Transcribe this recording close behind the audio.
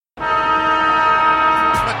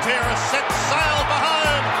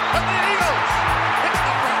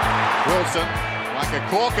Wilson, like a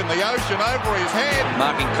cork in the ocean over his head.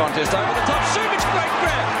 Marking contest over the top. Subic, great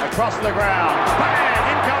grab. Across the ground. Bang!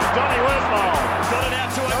 In comes Donny Worsfold. Got it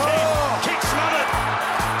out to a kick smothered.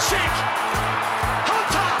 Check.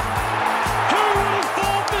 Hunter. Who would have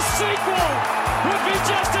thought the sequel would be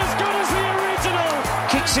just as good as the original?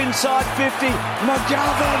 Kicks inside 50.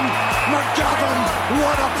 McGovern.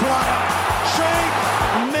 What a player. Sheik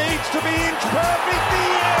needs to be inch perfect. He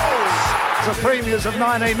is. The premiers of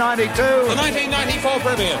 1992. The 1994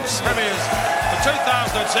 premiers. The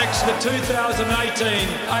 2006, the 2018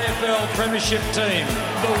 AFL Premiership team,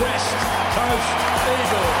 the West Coast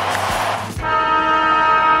Eagles.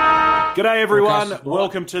 G'day everyone,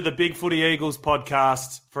 welcome to the Big Footy Eagles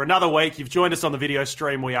podcast. For another week, you've joined us on the video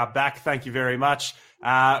stream. We are back, thank you very much.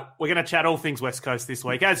 We're going to chat all things West Coast this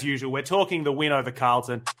week. As usual, we're talking the win over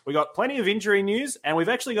Carlton. We got plenty of injury news, and we've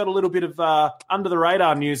actually got a little bit of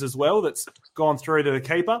under-the-radar news as well that's gone through to the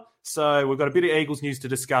keeper. So we've got a bit of Eagles news to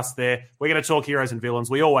discuss there. We're going to talk heroes and villains.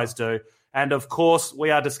 We always do. And, of course, we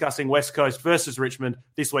are discussing West Coast versus Richmond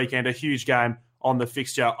this weekend, a huge game on the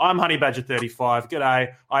fixture. I'm Honey Badger 35.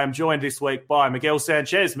 G'day. I am joined this week by Miguel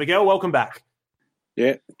Sanchez. Miguel, welcome back.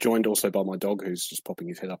 Yeah, joined also by my dog who's just popping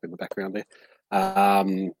his head up in the background there. A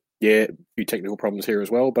few technical problems here as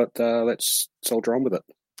well, but let's soldier on with it.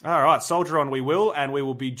 All right, soldier on we will, and we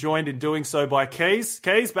will be joined in doing so by Keys.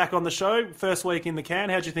 Keys, back on the show, first week in the can.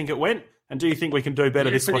 How'd you think it went? And do you think we can do better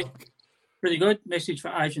this week? Pretty good. Message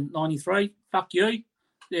for Agent 93. Fuck you.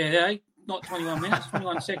 Yeah, not 21 minutes,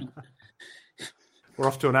 21 seconds. We're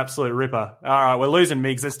off to an absolute ripper. All right, we're losing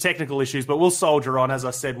Migs. There's technical issues, but we'll soldier on. As I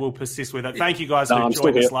said, we'll persist with it. Thank you guys who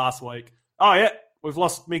joined us last week. Oh, yeah, we've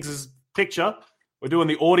lost Migs' picture. We're doing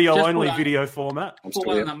the audio-only video format. Put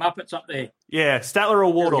one of the Muppets up there. Yeah, Statler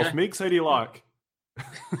or Wardorf. Migs, who do you like?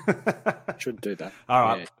 Should do that. All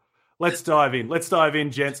right, Let's dive in. Let's dive in,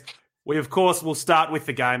 gents. We, of course, will start with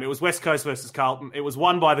the game. It was West Coast versus Carlton. It was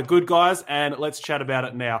won by the good guys, and let's chat about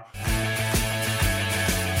it now.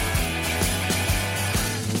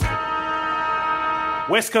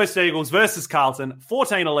 West Coast Eagles versus Carlton,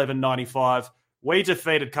 14-11-95. We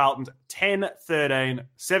defeated Carlton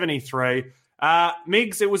 10-13-73.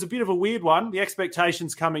 Migs, it was a bit of a weird one. The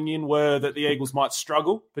expectations coming in were that the Eagles might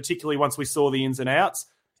struggle, particularly once we saw the ins and outs.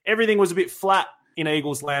 Everything was a bit flat in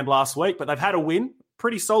Eagles land last week, but they've had a win.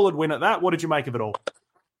 Pretty solid win at that. What did you make of it all?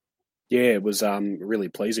 Yeah, it was a really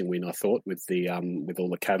pleasing win, I thought, with all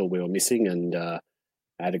the cattle we were missing and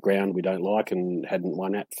at a ground we don't like and hadn't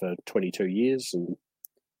won at for 22 years. And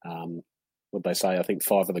what they say, I think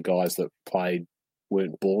 5 of the guys that played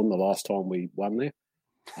weren't born the last time we won there.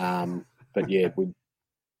 But yeah,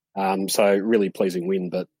 so really pleasing win.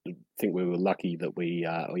 But I think we were lucky that we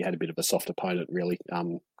had a bit of a soft opponent. Really,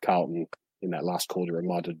 Carlton in that last quarter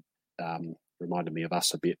reminded me of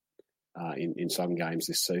us a bit in some games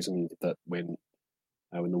this season. That when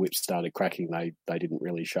the whips started cracking, they didn't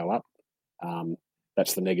really show up.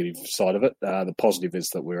 That's the negative side of it. The positive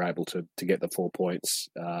is that we're able to get the 4 points,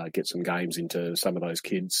 get some games into some of those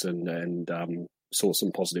kids, and saw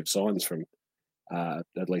some positive signs from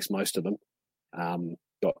at least most of them.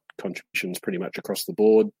 Got contributions pretty much across the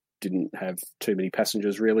board. Didn't have too many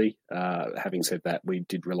passengers really. Having said that, we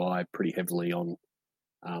did rely pretty heavily on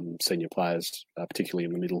senior players, particularly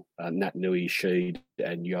in the middle. Nat Nui, Sheed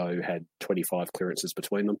and Yo had 25 clearances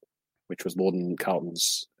between them, which was more than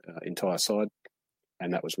Carlton's entire side.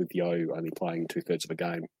 And that was with Yo only playing 2/3 of a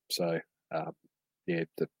game. So,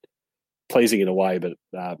 pleasing in a way, but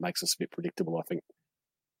makes us a bit predictable, I think.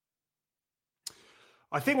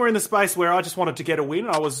 I think we're in the space where I just wanted to get a win.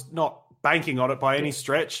 I was not banking on it by any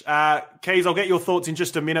stretch. Keys, I'll get your thoughts in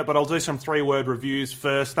just a minute, but I'll do some 3-word reviews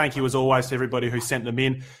first. Thank you, as always, to everybody who sent them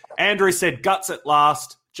in. Andrew said, guts at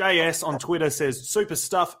last. JS on Twitter says, super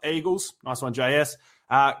stuff, Eagles. Nice one, JS.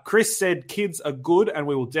 Chris said, kids are good, and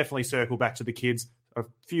we will definitely circle back to the kids. A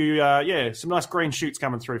few, some nice green shoots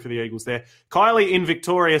coming through for the Eagles there. Kylie in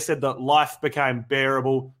Victoria said that life became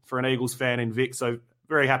bearable for an Eagles fan in Vic, so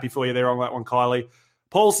very happy for you there on that one, Kylie.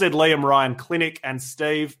 Paul said Liam Ryan Clinic, and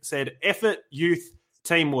Steve said effort, youth,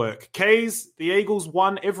 teamwork. Keys, the Eagles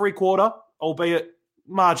won every quarter, albeit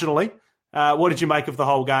marginally. What did you make of the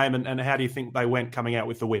whole game, and how do you think they went coming out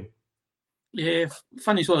with the win? Yeah,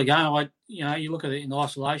 funny sort of game. You look at it in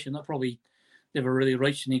isolation, they probably never really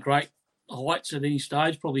reached any great heights at any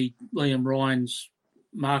stage. Probably Liam Ryan's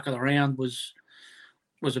mark of the round was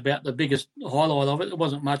about the biggest highlight of it. There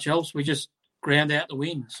wasn't much else. We just ground out the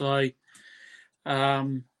win. So,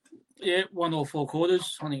 won all 4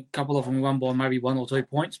 quarters. I think a couple of them won by maybe 1 or 2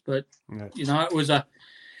 points. But, it was a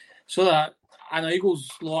sort of an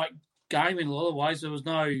Eagles-like game in a lot of ways. There was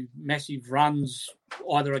no massive runs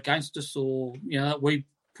either against us or, we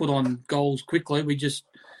put on goals quickly. We just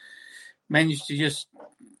managed to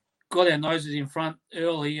got our noses in front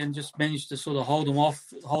early and just managed to sort of hold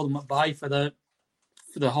them at bay for the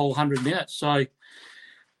whole 100 minutes. So,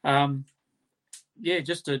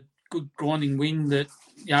 just a good grinding win that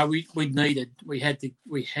we needed. We had to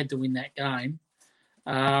win that game,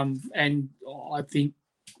 and I think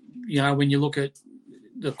when you look at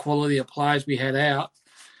the quality of players we had out,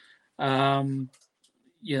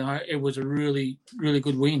 it was a really, really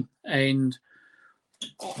good win. And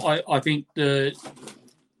I think for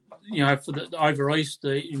the over East,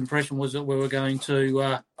 the impression was that we were going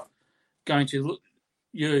to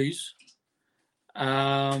use.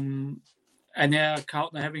 And now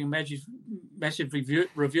Carlton are having a massive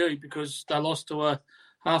review because they lost to a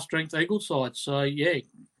half-strength Eagles side. So,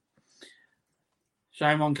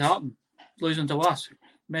 shame on Carlton, losing to us.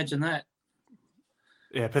 Imagine that.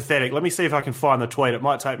 Yeah, pathetic. Let me see if I can find the tweet. It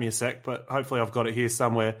might take me a sec, but hopefully I've got it here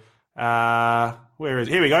somewhere. Where is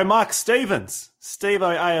it? Here we go. Mark Stevens,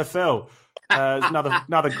 Stevo AFL,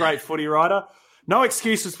 another great footy writer. No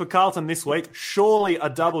excuses for Carlton this week. Surely a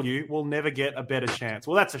W will never get a better chance.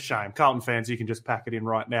 Well, that's a shame. Carlton fans, you can just pack it in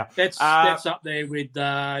right now. That's up there with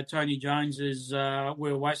Tony Jones's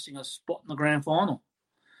we're wasting a spot in the grand final.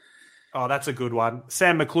 Oh, that's a good one.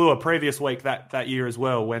 Sam McClure, previous week that year as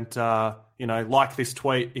well, went, like this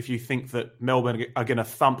tweet if you think that Melbourne are going to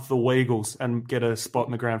thump the Weagles and get a spot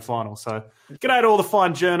in the grand final. So, g'day to all the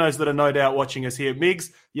fine journos that are no doubt watching us here.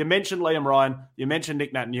 Miggs, you mentioned Liam Ryan. You mentioned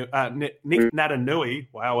Nick Natanui.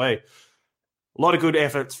 Wowee. A lot of good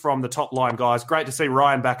efforts from the top line guys. Great to see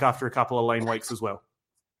Ryan back after a couple of lean weeks as well.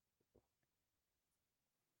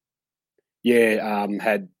 Yeah,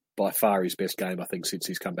 had by far his best game, I think, since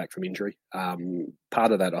he's come back from injury.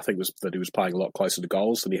 Part of that, I think, was that he was playing a lot closer to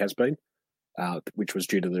goals than he has been, which was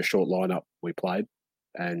due to the short lineup we played.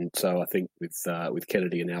 And so I think with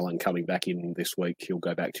Kennedy and Allen coming back in this week, he'll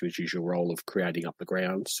go back to his usual role of creating up the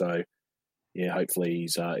ground. So, yeah, hopefully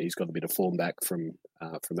he's got a bit of form back from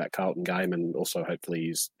that Carlton game, and also hopefully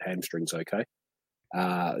his hamstring's okay.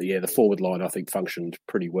 The forward line, I think, functioned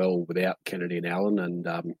pretty well without Kennedy and Allen, and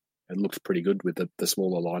it looks pretty good with the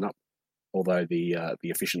smaller lineup, although the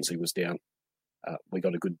efficiency was down. We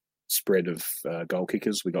got a good spread of goal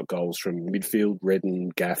kickers. We got goals from midfield.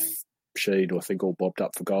 Redden, Gaff, Sheed, I think, all bobbed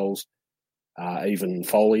up for goals. Even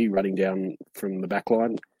Foley running down from the back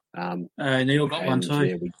line. Neil got one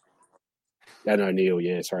too.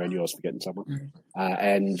 O'Neill, sorry, I knew I was forgetting someone.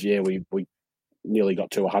 We nearly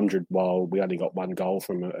got to 100 while we only got one goal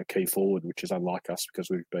from a key forward, which is unlike us because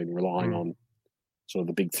we've been relying on sort of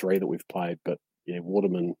the big three that we've played. But,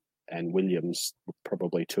 Waterman and Williams were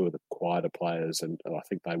probably two of the quieter players, and I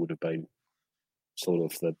think they would have been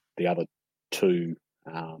sort of the other two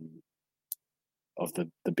of the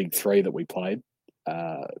big three that we played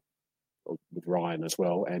with Ryan as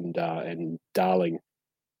well, and Darling.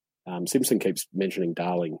 Simpson keeps mentioning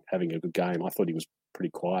Darling having a good game. I thought he was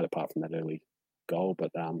pretty quiet apart from that early goal,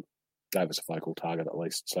 but gave us a focal target at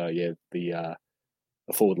least. So,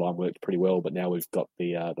 the forward line worked pretty well, but now we've got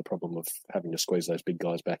the problem of having to squeeze those big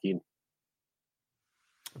guys back in.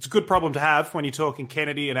 It's a good problem to have when you're talking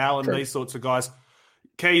Kennedy and Allen, these sorts of guys.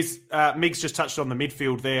 Keys, Miggs just touched on the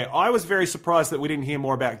midfield there. I was very surprised that we didn't hear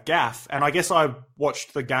more about Gaff, and I guess I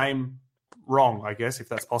watched the game wrong, I guess, if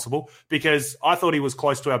that's possible, because I thought he was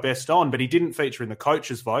close to our best on, but he didn't feature in the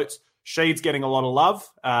coaches' votes. Sheed's getting a lot of love.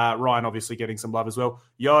 Ryan obviously getting some love as well.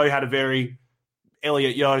 Yo had a very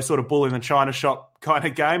Elliot Yo sort of bull in the china shop kind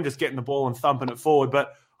of game, just getting the ball and thumping it forward.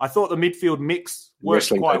 But I thought the midfield mix worked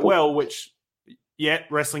quite well, which,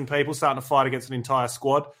 wrestling people starting to fight against an entire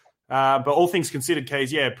squad. But all things considered,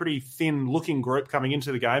 Keys, pretty thin-looking group coming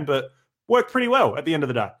into the game, but worked pretty well at the end of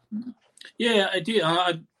the day. Yeah, it did.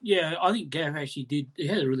 I think Gav actually did. He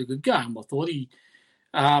had a really good game. I thought he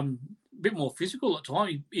a bit more physical at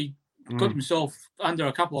times. He got himself under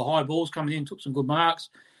a couple of high balls coming in, took some good marks.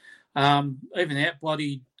 Even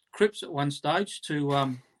out-bloodied Cripps at one stage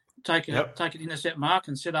to take an intercept mark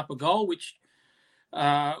and set up a goal, which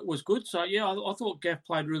was good. So, I thought Gaff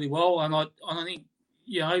played really well, and I think,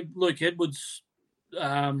 Luke Edwards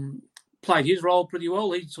played his role pretty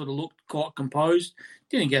well. He sort of looked quite composed.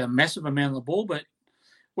 Didn't get a massive amount of the ball, but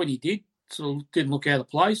when he did, sort of didn't look out of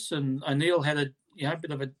place. And O'Neill had a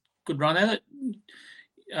bit of a good run at it.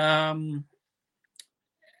 And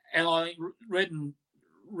I think Redden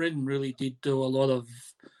really did do a lot of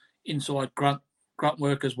inside grunt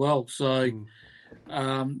work as well. So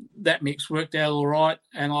that mix worked out all right.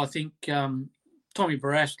 And I think Tommy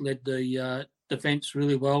Barrass led the defence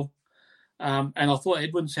really well. And I thought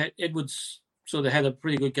Edwards sort of had a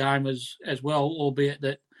pretty good game as well, albeit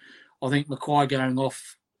that I think Mackay going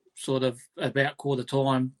off sort of about quarter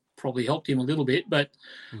time probably helped him a little bit. But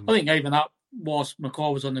I think even up whilst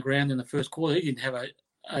Mackay was on the ground in the first quarter, he didn't have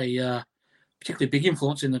a particularly big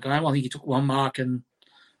influence in the game. I think he took one mark and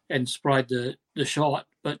sprayed the shot.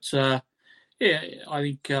 But I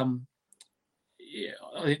think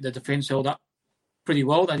the defence held up pretty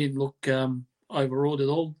well. They didn't look overawed at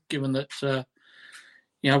all, given that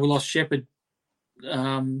we lost Shepherd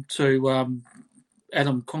to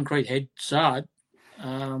Adam Concrete Head Sard.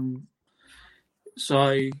 It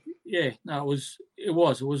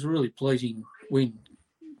was a really pleasing win.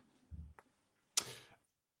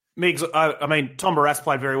 Migs, I mean, Tom Barrass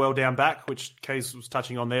played very well down back, which Keys was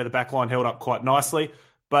touching on there. The back line held up quite nicely.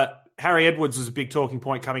 But Harry Edwards was a big talking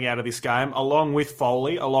point coming out of this game, along with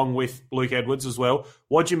Foley, along with Luke Edwards as well.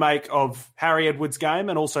 What'd you make of Harry Edwards' game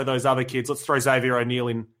and also those other kids? Let's throw Xavier O'Neill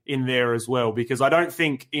in there as well, because I don't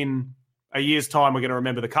think in a year's time we're going to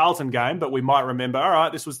remember the Carlton game, but we might remember, all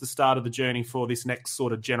right, this was the start of the journey for this next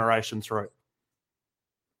sort of generation through.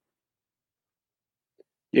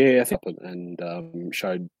 Yeah, I think, and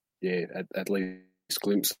showed, at least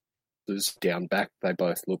glimpses down back. They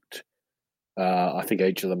both looked, I think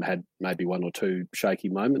each of them had maybe one or two shaky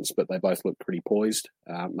moments, but they both looked pretty poised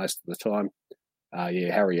most of the time.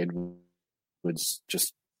 Harry Edwards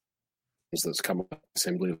just that's come up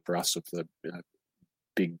assembly for us of the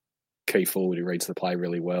big key forward who reads the play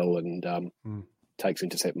really well and takes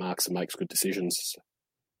intercept marks and makes good decisions.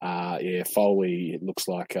 Foley, it looks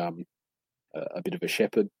like a bit of a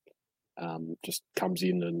shepherd. Just comes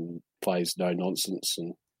in and plays no nonsense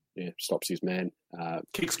and stops his man.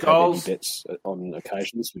 Kicks goals. Bets on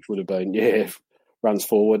occasions, which would have been, runs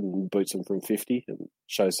forward and boots them from 50 and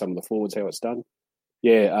shows some of the forwards how it's done.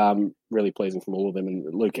 Really pleasing from all of them.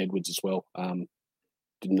 And Luke Edwards as well.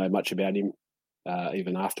 Didn't know much about him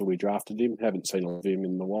even after we drafted him. Haven't seen a lot of him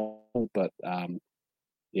in the while, but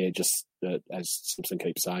just as Simpson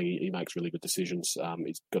keeps saying, he makes really good decisions.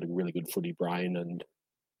 He's got a really good footy brain and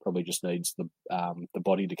probably just needs the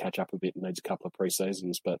body to catch up a bit and needs a couple of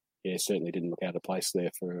pre-seasons. But, certainly didn't look out of place there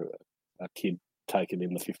for a kid taken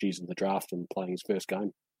in the 50s in the draft and playing his first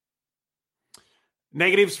game.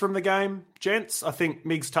 Negatives from the game, gents. I think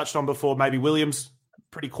Miggs touched on before, maybe Williams,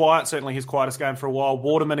 pretty quiet, certainly his quietest game for a while.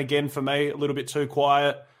 Waterman, again, for me, a little bit too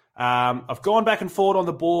quiet. I've gone back and forth on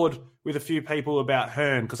the board with a few people about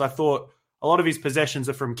Hearn because I thought a lot of his possessions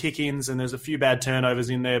are from kick-ins and there's a few bad turnovers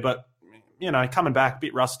in there, but, coming back, a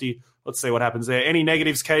bit rusty. Let's see what happens there. Any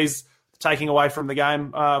negatives, Keys, taking away from the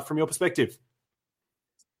game from your perspective?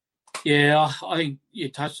 Yeah, I think you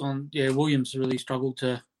touched on, Williams really struggled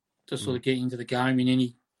to sort of get into the game in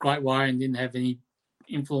any great way and didn't have any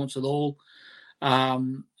influence at all.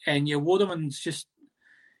 Waterman's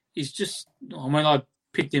I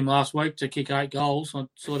picked him last week to kick 8 goals. I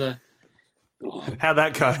sort of... How'd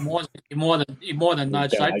that go? He more than no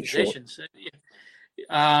safe possessions.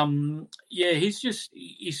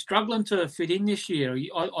 He's struggling to fit in this year.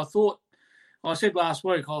 I said last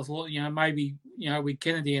week, I thought, maybe, with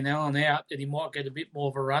Kennedy and Allen out, that he might get a bit more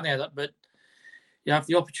of a run at it. But, if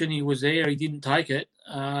the opportunity was there, he didn't take it.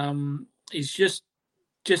 He's just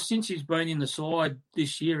since he's been in the side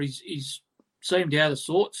this year, he's seemed out of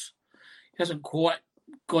sorts. He hasn't quite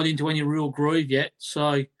got into any real groove yet.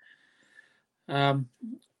 So,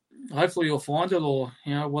 hopefully he'll find it, or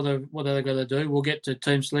what are they going to do? We'll get to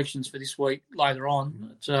team selections for this week later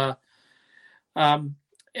on. But,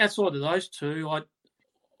 outside of those two,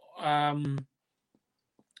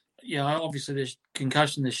 obviously the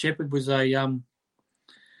concussion to Shepherd was a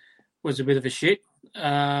bit of a shit.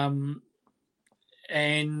 I'm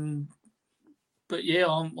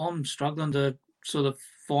struggling to sort of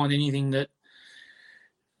find anything that.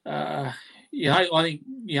 I think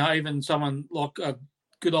even someone like a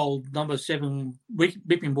good old number 7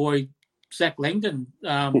 whipping boy Zach Langdon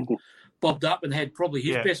bobbed up and had probably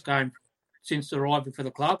his best game since arriving for the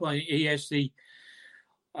club. He actually,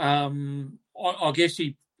 I guess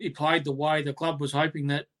he played the way the club was hoping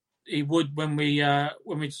that he would when we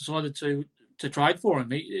decided to trade for him.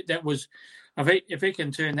 That was, if he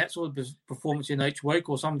can turn that sort of performance in each week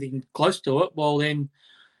or something close to it, well then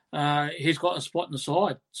he's got a spot in the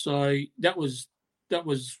side. So that was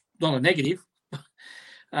not a negative.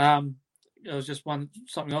 It was just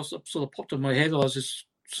something else that sort of popped in my head. I was just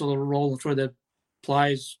sort of rolling through the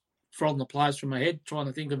players, throwing the players from my head, trying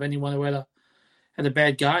to think of anyone who had a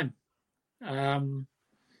bad game.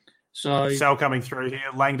 Sal coming through here.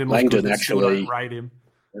 Langdon actually rate him.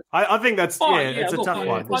 I think that's it's a tough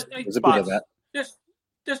one. There's a bit of that.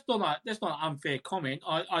 that's not an unfair comment.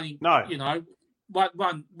 I think No. you know,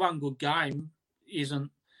 one good game isn't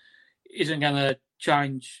going to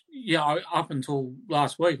change. You know, up until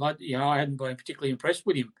last week, I hadn't been particularly impressed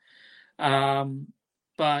with him.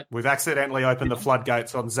 But we've accidentally opened the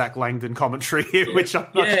floodgates on Zach Langdon commentary here, which I'm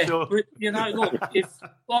not sure. But, look,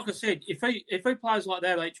 like I said, if he plays like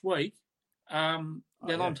that each week, then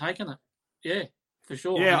I'm taking it. Yeah, for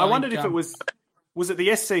sure. Yeah, I wondered if it was it the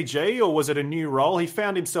SCG or was it a new role? He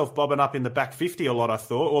found himself bobbing up in the back 50 a lot, I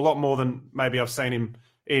thought, or a lot more than maybe I've seen him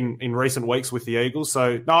in recent weeks with the Eagles.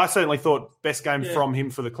 So, no, I certainly thought best game from him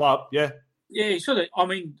for the club. Yeah. Yeah, he sort of. I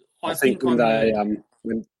mean, I think when on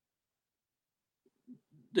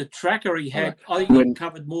the tracker he had, I think he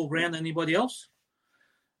covered more ground than anybody else.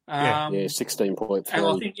 16.3. And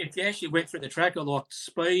I think if you actually went through the tracker, like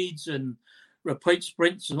speeds and repeat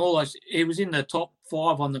sprints and all those, he was in the top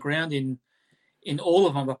 5 on the ground in all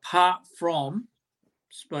of them, apart from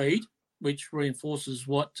speed, which reinforces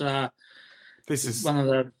what this is. One of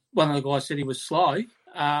the guys said he was slow.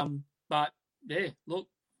 But yeah, look,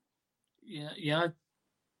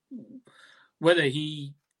 whether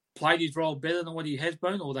he played his role better than what he has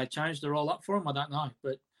been, or they changed the role up for him, I don't know.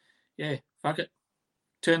 But yeah, fuck it,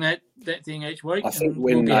 turn that thing each week. I think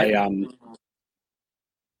when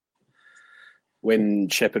when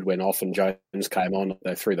Shepherd went off and Jones came on,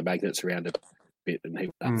 they threw the magnets around a bit, and he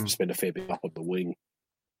spent a fair bit up on the wing.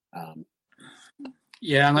 And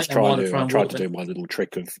I tried to do my little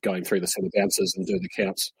trick of going through the centre bounces and do the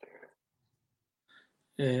counts.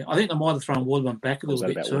 Yeah, I think they might have thrown Woodman back a little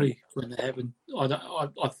bit too when they happened.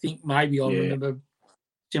 I think maybe I remember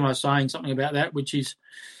Timo saying something about that, which is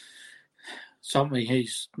something.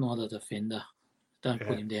 He's not a defender. Don't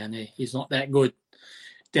put him down there. He's not that good.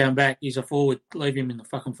 Down back, he's a forward. Leave him in the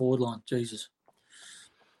fucking forward line. Jesus.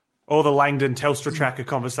 All the Langdon Telstra tracker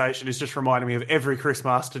conversation is just reminding me of every Chris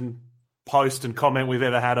Marston post and comment we've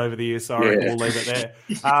ever had over the years. Sorry, we'll leave it there.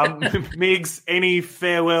 Migs, any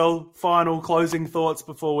farewell, final closing thoughts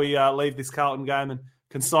before we leave this Carlton game and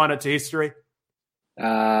consign it to history?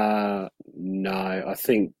 No, I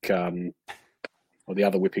think the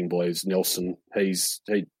other whipping boy is Nelson. He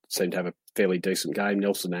seemed to have a fairly decent game.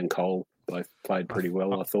 Nelson and Cole both played pretty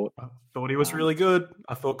well, I thought. I thought he was really good.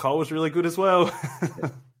 I thought Cole was really good as well.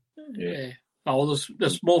 Yeah. Oh, the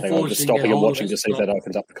small forwards. I'm just stopping and watching to see if that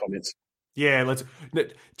opens up the comments. Yeah,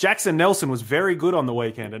 Jackson Nelson was very good on the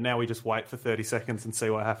weekend, and now we just wait for 30 seconds and see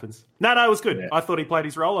what happens. No, it was good. Yeah. I thought he played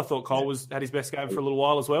his role. I thought Cole had his best game for a little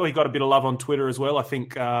while as well. He got a bit of love on Twitter as well. I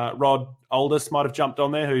think Rod Aldous might have jumped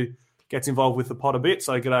on there, who gets involved with the pod a bit.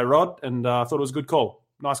 So g'day, Rod. And I thought it was a good call.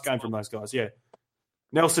 Nice game from those guys, yeah.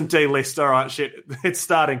 Nelson D list. All right, shit. It's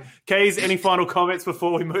starting. Keys, any final comments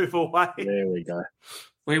before we move away? There we go.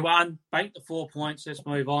 We won. Bank the 4 points. Let's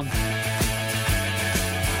move on.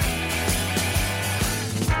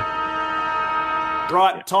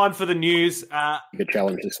 Right, time for the news. Good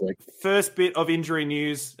challenge this week. First bit of injury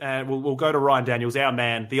news, and we'll go to Ryan Daniels, our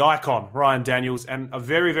man, the icon, Ryan Daniels, and a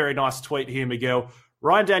very, very nice tweet here, Miguel.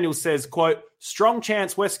 Ryan Daniels says, quote, strong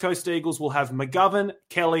chance West Coast Eagles will have McGovern,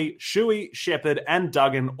 Kelly, Shuey, Shepherd, and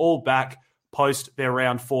Duggan all back post their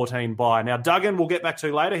round 14 bye. Now, Duggan we'll get back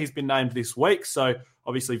to later. He's been named this week, so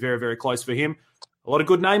obviously very, very close for him. A lot of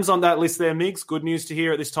good names on that list there, Migs. Good news to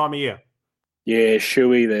hear at this time of year. Yeah,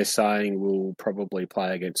 Shuey, they're saying, will probably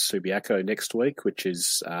play against Subiaco next week, which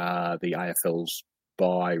is the AFL's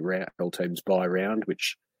team's bye round,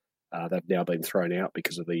 which they've now been thrown out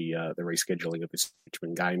because of the rescheduling of this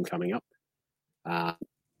Richmond game coming up.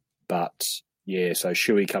 But, yeah, so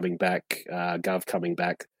Shuey coming back, Gov coming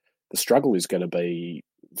back. The struggle is going to be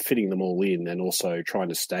fitting them all in and also trying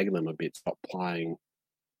to stagger them a bit, stop playing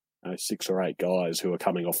 6 or 8 guys who are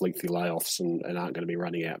coming off lengthy layoffs and aren't going to be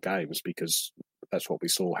running out games, because that's what we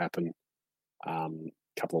saw happen a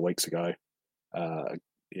couple of weeks ago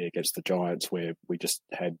against the Giants, where we just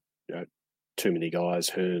had too many guys,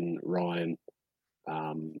 Hearn, Ryan,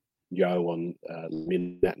 Yo on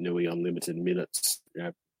Nat Nui on limited minutes,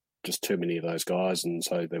 just too many of those guys, and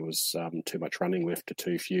so there was too much running left to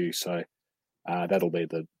too few. So that'll be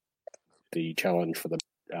the challenge for the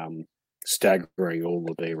staggering all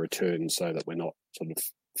of their returns so that we're not sort of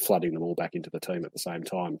flooding them all back into the team at the same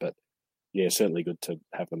time. But yeah, certainly good to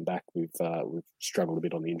have them back. We've struggled a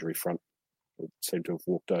bit on the injury front. We seem to have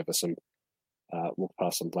walked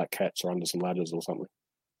past some black cats or under some ladders or something.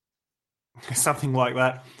 Something like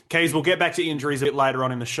that. Keys, we'll get back to injuries a bit later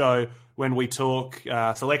on in the show when we talk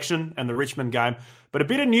selection and the Richmond game. But a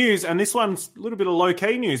bit of news, and this one's a little bit of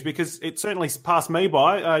low-key news because it certainly passed me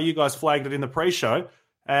by. You guys flagged it in the pre-show,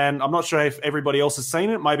 and I'm not sure if everybody else has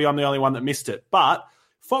seen it. Maybe I'm the only one that missed it. But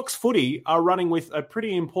Fox Footy are running with a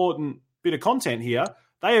pretty important bit of content here.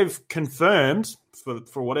 They have confirmed,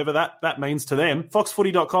 for whatever that means to them,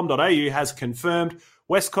 foxfooty.com.au has confirmed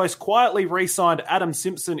West Coast quietly re-signed Adam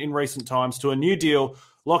Simpson in recent times to a new deal,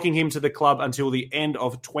 locking him to the club until the end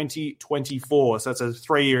of 2024. So it's a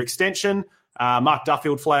 3-year extension. Mark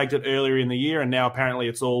Duffield flagged it earlier in the year, and now apparently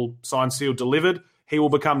it's all signed, sealed, delivered. He will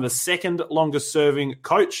become the second longest-serving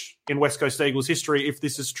coach in West Coast Eagles history if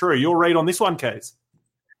this is true. Your read on this one, Kees?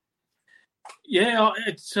 Yeah,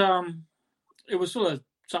 it was sort of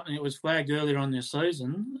something that was flagged earlier on this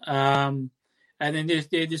season, and then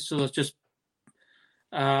this sort of just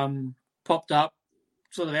popped up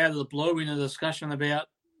sort of out of the blue in a discussion about,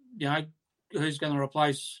 who's going to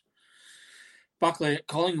replace Buckley at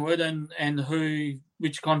Collingwood and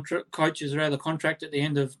which coaches are out of contract at the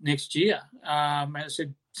end of next year. And it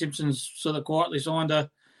said Simpson's sort of quietly signed a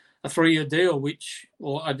 3-year deal,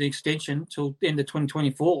 or an extension till the end of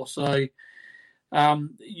 2024. So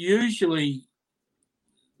usually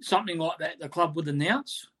something like that the club would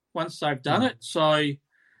announce once they've done it. So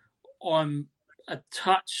I'm a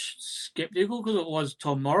touch sceptical because it was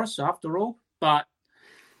Tom Morris after all, but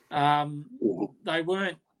they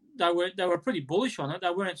were pretty bullish on it. They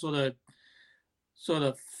weren't sort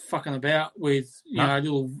of fucking about with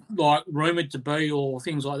little like rumoured to be or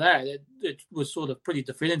things like that. It was sort of pretty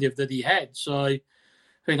definitive that he had. So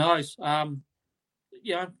who knows?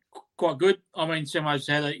 Quite good. I mean, Semo's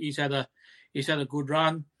he's had a good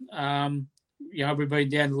run. We've been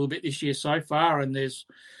down a little bit this year so far, and there's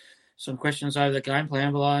some questions over the game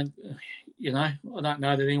plan. But I don't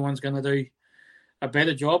know that anyone's going to do a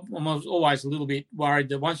better job. I'm always a little bit worried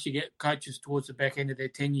that once you get coaches towards the back end of their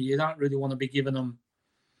tenure, you don't really want to be giving them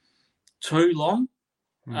too long,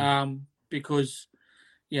 because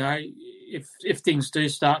if things do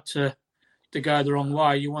start to go the wrong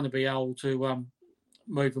way, you want to be able to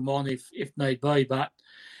move them on if need be. But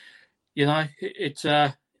it's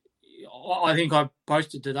I think I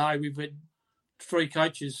posted today we've had 3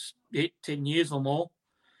 coaches hit 10 years or more,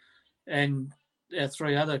 and our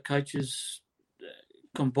 3 other coaches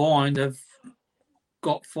combined have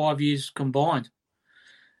got 5 years combined.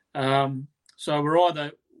 So we're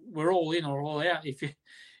all in or all out.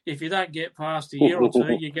 If you don't get past a year or two,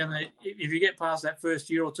 if you get past that first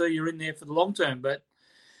year or two, you're in there for the long term. But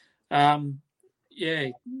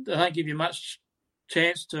they don't give you much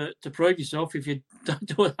chance to prove yourself. If you don't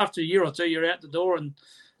do it after a year or two, you're out the door and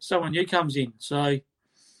someone new comes in. So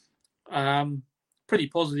pretty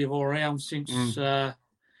positive all around since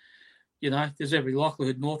there's every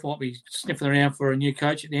likelihood North might be sniffing around for a new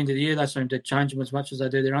coach at the end of the year. They seem to change them as much as they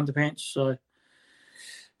do their underpants. So,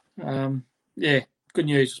 good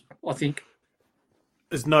news, I think.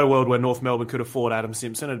 There's no world where North Melbourne could afford Adam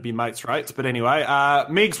Simpson. It'd be mates' rates. But anyway,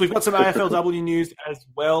 Migs, we've got some AFLW news as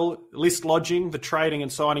well. List lodging, the trading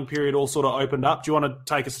and signing period all sort of opened up. Do you want to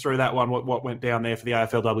take us through that one, what went down there for the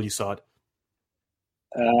AFLW side?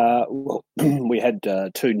 We had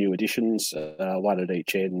 2 new additions, one at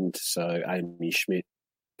each end. So Amy Schmidt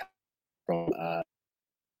from a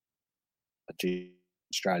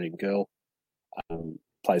Australian girl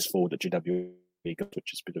plays forward at GWA,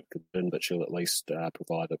 which is a bit of a concern, but she'll at least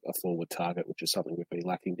provide a forward target, which is something we've been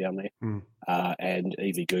lacking down there. And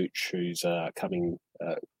Evie Gooch, who's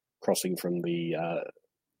crossing from the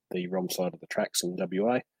wrong side of the tracks in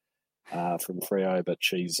WA from Freo, but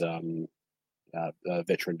she's a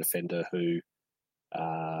veteran defender who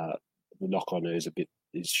the knock on her is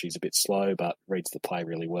she's a bit slow, but reads the play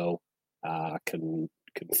really well. Can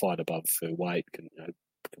fight above her weight. Can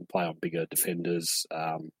play on bigger defenders.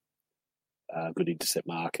 Good intercept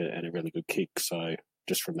mark and a really good kick. So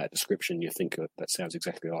just from that description, you think that sounds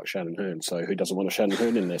exactly like Shannon Hearn. So who doesn't want a Shannon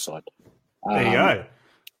Hearn in their side? There you go.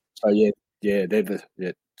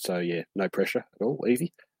 So no pressure at all,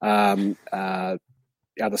 Evie. The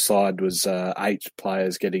other side was 8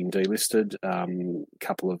 players getting delisted.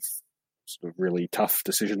 Couple of sort of really tough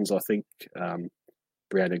decisions, I think.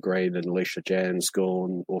 Brianna Green and Alicia Jan's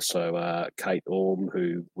gone. Also, Kate Orme,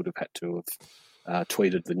 who would have had to have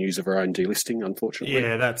tweeted the news of her own delisting, unfortunately.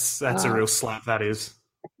 Yeah, that's a real slap, that is.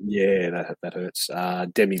 Yeah, that hurts.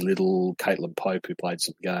 Demi Little, Caitlin Pope, who played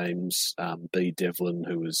some games. B. Devlin,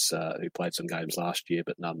 who played some games last year,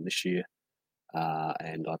 but none this year.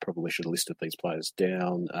 And I probably should have listed these players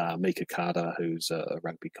down. Mika Carter, who's a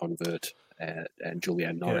rugby convert, and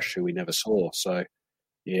Julianne Norrish, who we never saw. So,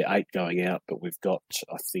 8 going out, but we've got,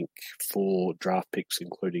 I think, 4 draft picks,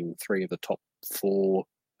 including 3 of the top 4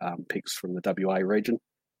 picks from the WA region.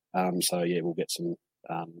 We'll get some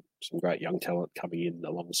great young talent coming in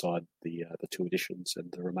alongside the 2 additions and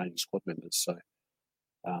the remaining squad members. So,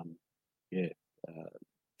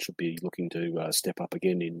 should be looking to step up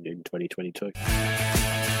again in 2022.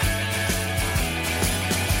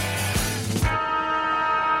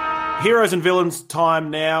 Heroes and villains time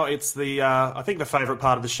now. It's the I think the favourite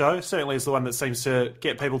part of the show. Certainly is the one that seems to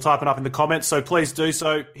get people typing up in the comments. So please do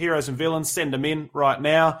so. Heroes and villains, send them in right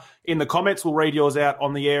now. In the comments, we'll read yours out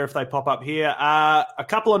on the air if they pop up here. A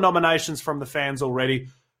couple of nominations from the fans already.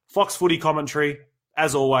 Fox Footy commentary,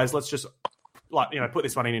 as always. Let's just put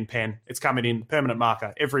this one in pen. It's coming in, permanent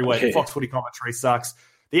marker every week. Yeah. Fox Footy commentary sucks.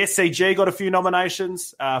 The SCG got a few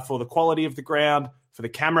nominations for the quality of the ground, for the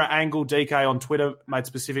camera angle. DK on Twitter made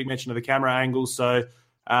specific mention of the camera angle. So,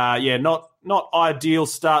 not ideal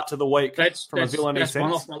start to the week from a villainy sense. That's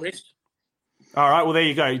one off my list. All right, well, there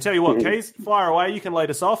you go. You tell you what, Keys, fire away. You can lead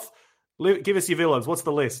us off. Give us your villains. What's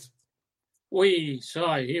the list?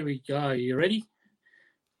 So here we go. You ready?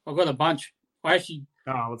 I've got a bunch. Let's do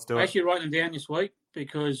it. I actually wrote them down this week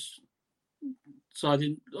so I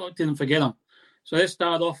didn't forget them. So let's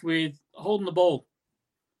start off with holding the ball.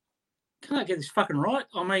 Can I get this fucking right?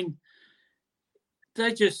 I mean,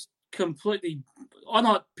 they just completely. I'm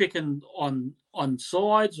not picking on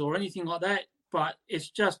sides or anything like that, but it's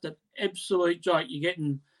just an absolute joke. You're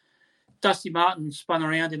getting Dusty Martin spun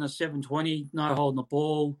around in a 720, no holding the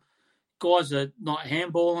ball. Guys are not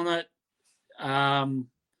handballing it.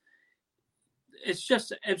 It's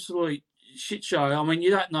just an absolute shit show. I mean, you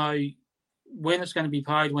don't know when it's going to be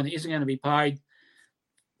paid, when it isn't going to be paid.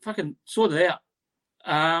 Fucking sort it out.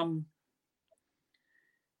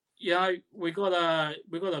 We got a,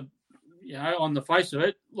 on the face of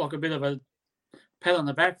it, like a bit of a pat on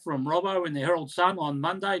the back from Robbo in the Herald Sun on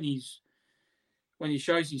Monday, and when he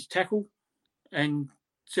shows his tackle and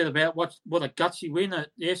said about what a gutsy win at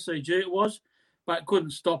the SCG it was, but couldn't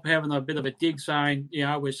stop having a bit of a dig saying,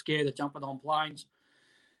 we're scared of jumping on planes.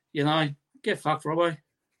 Get fucked, Robbo.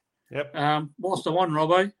 Yep. Whilst I'm on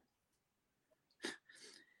Robbo,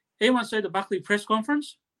 anyone see the Buckley press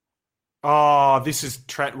conference? Oh, this is...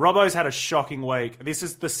 Robbo's had a shocking week. This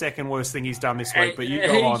is the second worst thing he's done this week, but you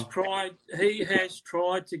go on. He has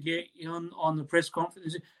tried to get on the press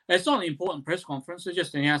conference. It's not an important press conference. They're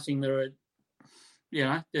just announcing they're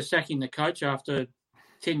sacking the coach after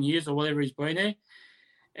 10 years or whatever he's been there.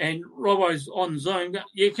 And Robbo's on Zoom.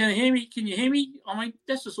 Yeah, can you hear me? Can you hear me? I mean,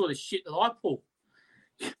 that's the sort of shit that I pull.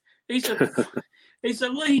 He's the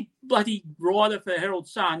lead bloody writer for Herald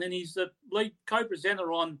Sun, and he's the lead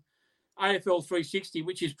co-presenter on AFL 360,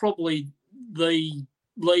 which is probably the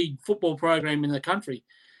lead football program in the country.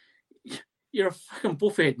 You're a fucking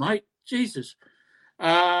buffhead, mate. Jesus.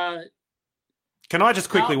 Can I just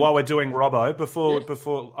quickly, while we're doing Robbo,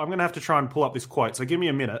 before I'm going to have to try and pull up this quote, so give me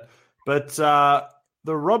a minute. But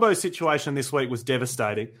the Robbo situation this week was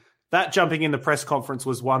devastating. That jumping in the press conference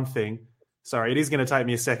was one thing. Sorry, it is going to take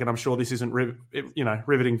me a second. I'm sure this isn't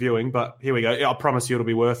riveting viewing, but here we go. I promise you it'll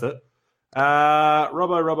be worth it.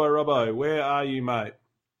 Robbo, where are you, mate?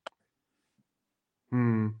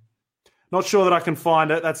 Not sure that I can find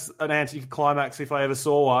it. That's an anticlimax if I ever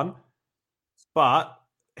saw one. But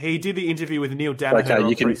he did the interview with Neil Danaher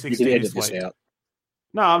on 360 you can edit this this out.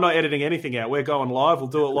 No, I'm not editing anything out. We're going live. We'll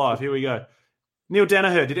do it live. Here we go. Neil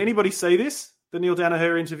Danaher. Did anybody see this? The Neil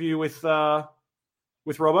Danaher interview with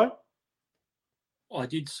Robbo? I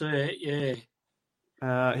did see it,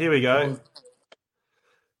 yeah. Here we go.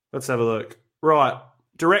 Let's have a look. Right.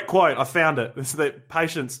 Direct quote. I found it. This is the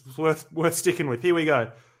patience worth sticking with. Here we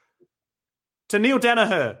go. To Neil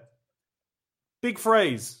Danaher. Big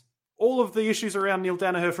freeze. All of the issues around Neil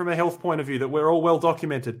Danaher from a health point of view that we're all well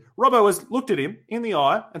documented. Robbo has looked at him in the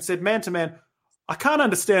eye and said, man to man, I can't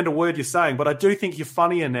understand a word you're saying, but I do think you're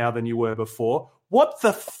funnier now than you were before. What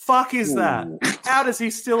the fuck is that? How does he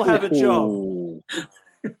still have a job?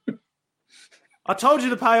 I told you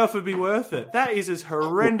the payoff would be worth it. That is as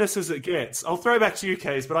horrendous as it gets. I'll throw back to you,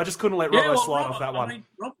 Keys, but I just couldn't let Robbo slide off that one. I mean,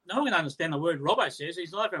 no one can understand the word Robbo says.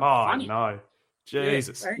 He's not even funny. Oh, no.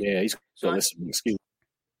 Jesus. Yeah, he's got less skill.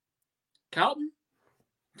 Carlton?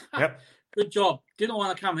 Yep. Good job. Didn't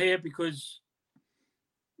want to come here because,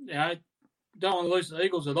 don't want to lose the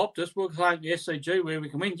Eagles at Optus. We'll play the SCG where we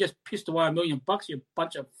can win. Just pissed away $1 million, you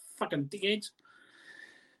bunch of fucking dickheads.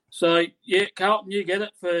 So, yeah, Carlton, you get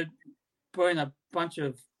it for being a bunch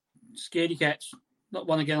of scaredy cats, not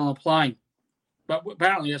want to get on a plane. But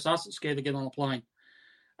apparently it's us that's scared to get on a plane.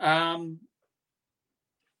 I'm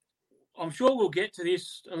sure we'll get to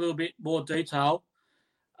this a little bit more detail.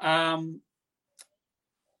 I'm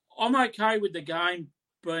okay with the game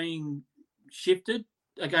being shifted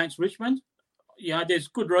against Richmond. There's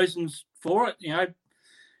good reasons for it. I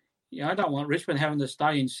don't want Richmond having to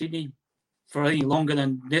stay in Sydney for any longer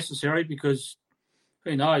than necessary because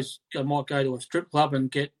who knows? I might go to a strip club and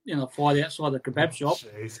get in a fight outside the kebab shop.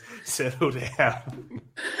 Jeez, settle down.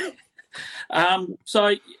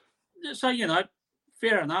 So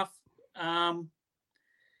fair enough.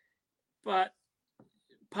 But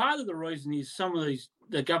part of the reason is some of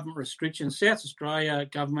the government restrictions, South Australia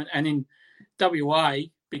government and in WA,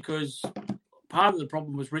 because part of the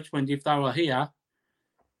problem was Richmond, if they were here,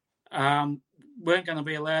 weren't going to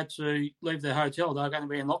be allowed to leave their hotel. They were going to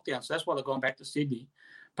be in lockdown. So that's why they've gone back to Sydney.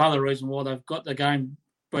 Part of the reason why they've got the game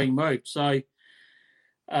being moved. So,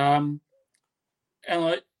 and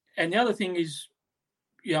the other thing is,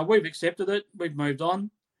 we've accepted it. We've moved on.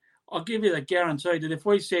 I'll give you the guarantee that if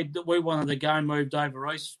we said that we wanted the game moved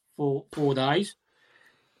over east for 4 days,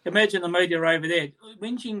 imagine the media over there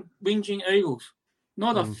whinging Eagles.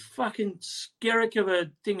 Not a fucking skerrick of a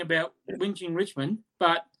thing about whinging Richmond,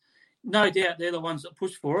 but no doubt they're the ones that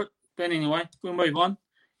push for it. But anyway, we'll move on.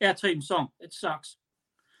 Our team song, it sucks.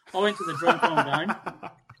 I went to the Dreamtime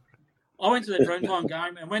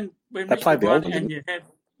game. And when Richmond won and you have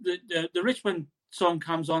the Richmond song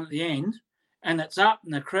comes on at the end, and it's up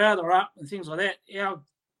and the crowd are up and things like that, our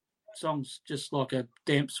song's just like a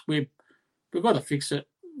damp squib. We've got to fix it,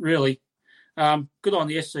 really. Good on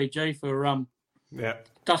the SCG for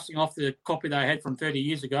dusting off the copy they had from 30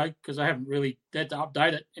 years ago, because they haven't really had to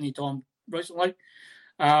update it any time recently.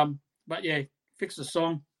 But yeah, fix the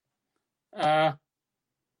song. Hopefully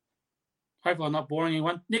I'm not boring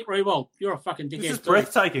anyone. Nick Riewoldt, you're a fucking dickhead. This is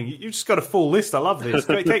breathtaking. You've just got a full list. I love this.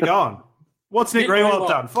 Keep going. What's Nick Riewoldt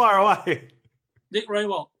done? Fire away. Nick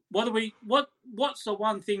Riewoldt. What's the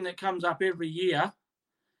one thing that comes up every year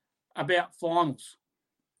about finals?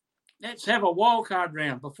 Let's have a wildcard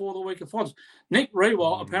round before the week of finals. Nick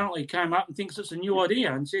Riewoldt apparently came up and thinks it's a new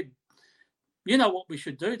idea and said, you know what we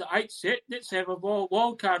should do? The 8th set, let's have a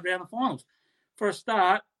wildcard round of finals. For a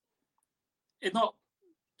start, it's not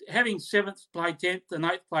having 7th play 10th and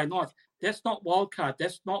 8th play 9th. That's not wildcard.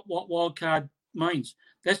 That's not what wildcard means.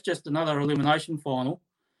 That's just another elimination final.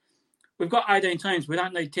 We've got 18 teams. We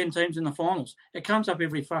don't need 10 teams in the finals. It comes up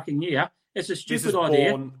every fucking year. It's a stupid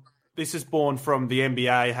idea. This is born from the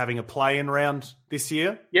NBA having a play-in round this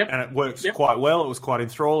year, and it works quite well. It was quite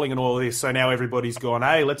enthralling and all of this. So now everybody's gone,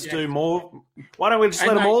 hey, let's do more. Why don't we just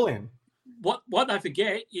let them all in? What they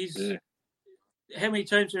forget is how many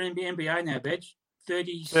teams are in the NBA now, Badge?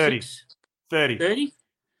 36? 30. 30?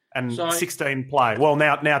 And 16 play. Well,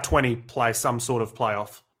 now 20 play some sort of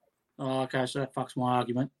playoff. Oh, okay, so that fucks my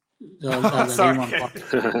argument.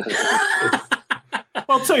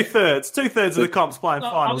 Well, two-thirds of the comp's playing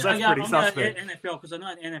finals. That's pretty suspect. NFL, because I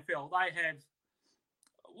know in NFL they have,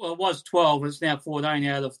 well, it was 12, it's now 14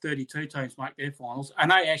 out of 32 teams make their finals,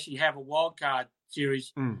 and they actually have a wild card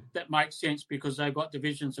series that makes sense because they've got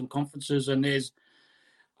divisions and conferences, and there's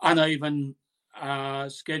uneven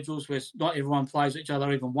schedules where not everyone plays each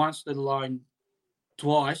other even once, let alone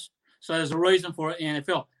twice. So there's a reason for it in the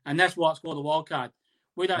NFL, and that's why it's called a wild card.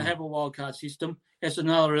 We don't have a wild card system. It's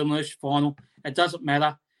another elimination final. It doesn't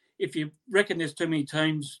matter. If you reckon there's too many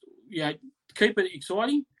teams, keep it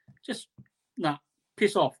exciting. Just,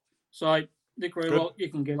 piss off. So, Nick Riewoldt, you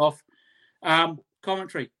can get off.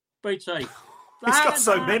 Commentary, BT. He's got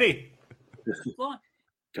so many.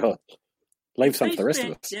 God, leave some for the rest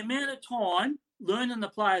of us. The amount of time learning the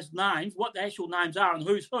players' names, what the actual names are and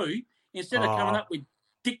who's who, instead of coming up with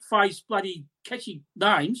dick-faced, bloody catchy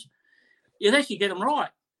names, you'd actually get them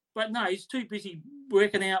right. But no, he's too busy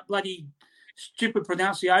working out bloody stupid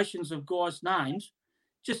pronunciations of guys' names.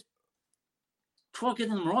 Just try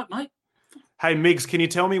getting them right, mate. Hey, Miggs, can you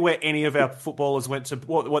tell me where any of our footballers went to,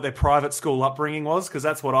 what their private school upbringing was? Because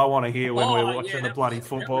that's what I want to hear when we're watching the bloody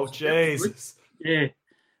football. Jesus. Yeah.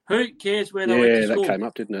 Who cares where they went to school? Yeah, that came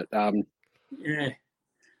up, didn't Yeah. it?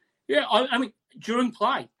 Yeah, I mean, during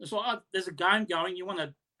play. It's like, there's a game going, you want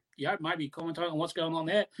to maybe commentate on what's going on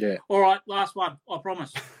there. Yeah. All right, last one, I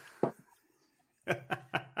promise.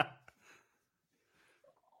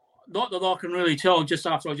 Not that I can really tell just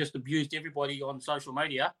after I just abused everybody on social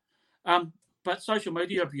media, but social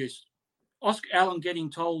media abuse. Oscar Allen getting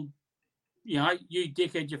told, you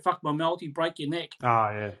dickhead, you fuck my multi, break your neck. Oh,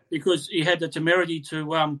 yeah. Because he had the temerity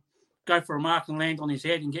to go for a mark and land on his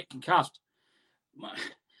head and get concussed.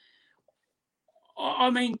 I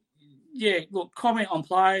mean, look, comment on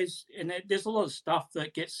players, and there's a lot of stuff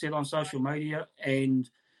that gets said on social media, and,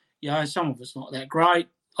 some of it's not that great.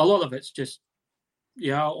 A lot of it's just,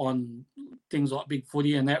 on things like Big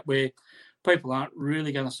Footy and that, where people aren't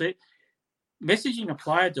really going to see it. Messaging a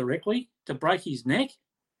player directly to break his neck,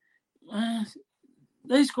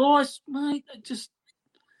 these guys, mate, just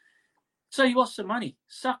so you lost some money,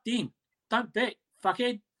 sucked in. Don't bet,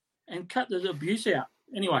 fuckhead. and cut the abuse out.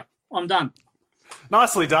 Anyway, I'm done.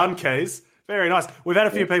 Nicely done, Keys. Very nice. We've had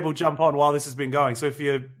a few people jump on while this has been going. So if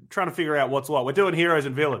you're trying to figure out what's what, we're doing heroes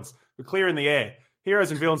and villains. We're clearing the air.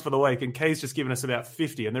 Heroes and villains for the week, and Keys just given us about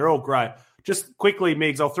 50, and they're all great. Just quickly,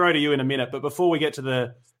 Migs, I'll throw to you in a minute, but before we get to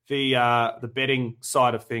the betting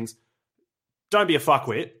side of things, don't be a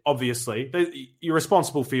fuckwit, obviously. You're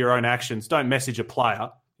responsible for your own actions. Don't message a player,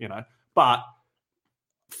 But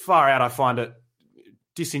far out, I find it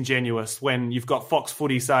disingenuous when you've got Fox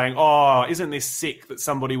Footy saying, oh, isn't this sick that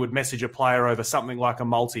somebody would message a player over something like a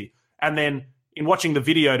multi? And then in watching the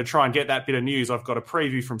video to try and get that bit of news, I've got a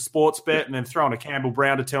preview from Sportsbet and then throwing a Campbell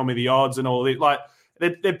Brown to tell me the odds and all that. Like,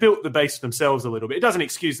 they've built the beast themselves a little bit. It doesn't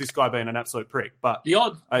excuse this guy being an absolute prick, but the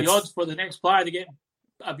odds for the next player to get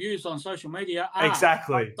abused on social media are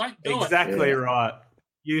exactly right.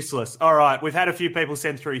 Useless. All right, we've had a few people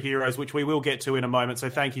send through heroes, which we will get to in a moment. So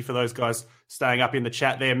thank you for those guys staying up in the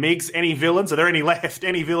chat there. Migs, any villains? Are there any left?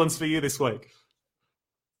 Any villains for you this week?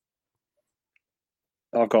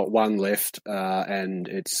 I've got one left, and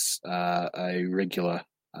it's a regular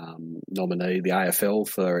nominee, the AFL,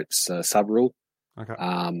 for its sub rule. Okay.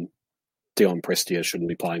 Dion Prestia shouldn't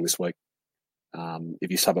be playing this week.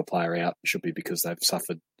 If you sub a player out, it should be because they've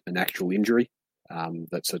suffered an actual injury.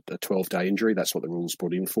 That's a 12-day injury. That's what the rules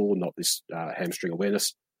brought in for, not this hamstring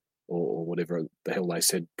awareness or whatever the hell they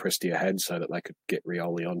said Prestia had so that they could get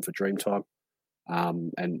Rioli on for Dreamtime.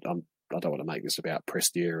 And I don't want to make this about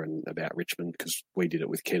Prestia and about Richmond because we did it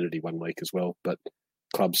with Kennedy one week as well. But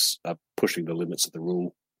clubs are pushing the limits of the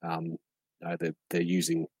rule. They're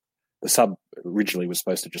using the sub originally was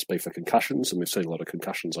supposed to just be for concussions, and we've seen a lot of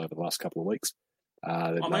concussions over the last couple of weeks.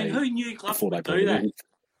 Who knew clubs would do that?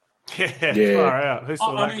 Yeah, far out. Who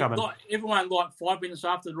saw that coming? Everyone 5 minutes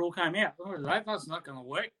after the rule came out. That's not going to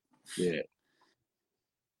work. Yeah.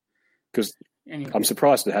 Because I'm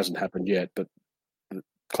surprised it hasn't happened yet, but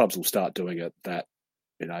clubs will start doing it that,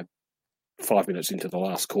 5 minutes into the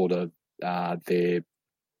last quarter, their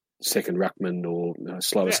second ruckman or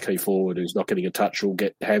slowest key forward who's not getting a touch will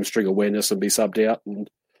get hamstring awareness and be subbed out. And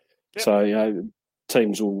so,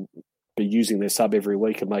 teams will be using their sub every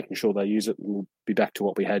week and making sure they use it, and we'll be back to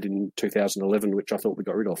what we had in 2011, which I thought we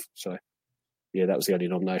got rid of. So, that was the only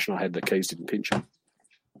nomination I had that Keys didn't pinch.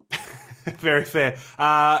 Very fair.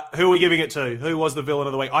 Who are we giving it to? Who was the villain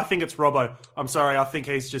of the week? I think it's Robbo. I'm sorry. I think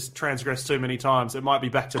he's just transgressed too many times. It might be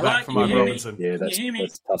back-to-back for Mike Robinson. Yeah,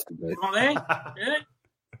 that's tough to do.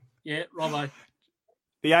 Yeah, Robbo.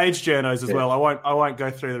 The age journos as well. I won't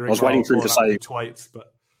go through the ring. I was waiting for him to say tweets,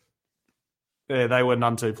 but they were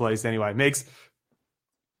none too pleased anyway. Migs?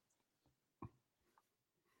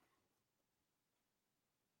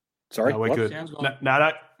 Sorry? No, we're good.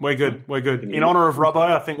 No, we're good. We're good. In honour of Robbo,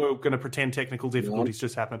 I think we're going to pretend technical difficulties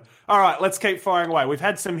just happened. All right, let's keep firing away. We've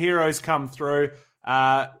had some heroes come through.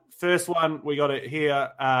 First one, we got it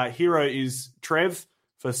here. Hero is Trev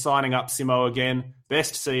for signing up Simo again.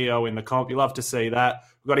 Best CEO in the comp. You love to see that.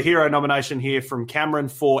 We've got a hero nomination here from Cameron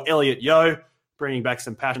for Elliot Yeo, bringing back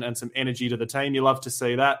some passion and some energy to the team. You love to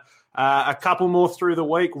see that. A couple more through the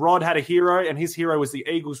week. Rod had a hero, and his hero was the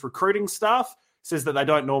Eagles recruiting staff. Says that they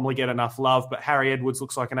don't normally get enough love, but Harry Edwards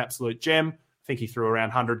looks like an absolute gem. I think he threw around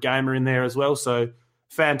 100 gamer in there as well, so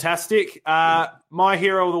fantastic. My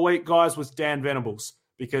hero of the week, guys, was Dan Venables,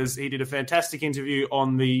 because he did a fantastic interview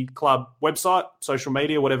on the club website, social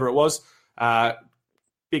media, whatever it was.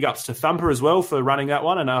 Big ups to Thumper as well for running that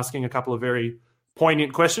one and asking a couple of very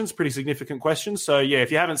poignant questions, pretty significant questions. So, if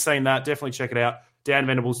you haven't seen that, definitely check it out. Dan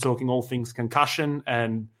Venables talking all things concussion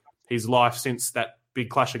and his life since that big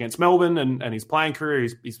clash against Melbourne and his playing career,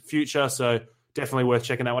 his future. So definitely worth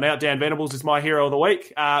checking that one out. Dan Venables is my hero of the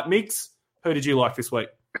week. Migs, who did you like this week?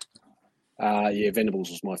 Venables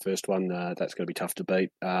was my first one. That's going to be tough to beat.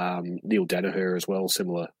 Neil Danaher as well,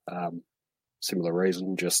 similar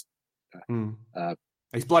reason. Just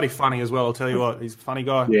he's bloody funny as well. I'll tell you what, he's a funny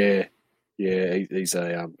guy. He's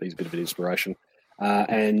a bit of an inspiration.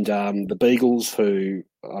 And the Beagles, who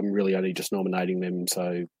I'm really only just nominating them,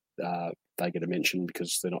 so they get a mention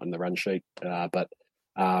because they're not in the run sheet. But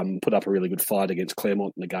put up a really good fight against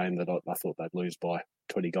Claremont in a game that I thought they'd lose by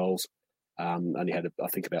 20 goals. Only had, I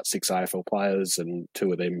think, about 6 AFL players, and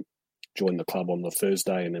 2 of them joined the club on the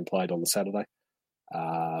Thursday and then played on the Saturday.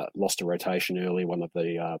 Lost a rotation early. One of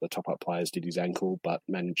the top-up players did his ankle, but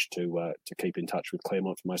managed to keep in touch with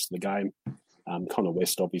Claremont for most of the game. Connor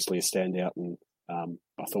West, obviously a standout, and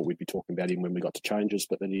I thought we'd be talking about him when we got to changes,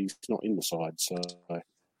 but then he's not in the side, so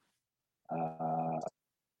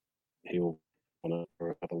he'll on it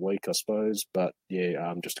for another week, I suppose. But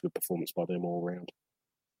just a good performance by them all round.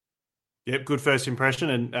 Yep, good first impression.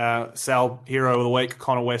 And Sal, hero of the week,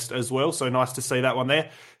 Connor West as well. So nice to see that one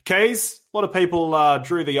there. Keys, a lot of people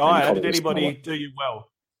drew the eye. Did anybody do you well?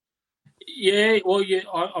 Yeah, well, yeah.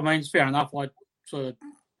 I mean, it's fair enough. I sort of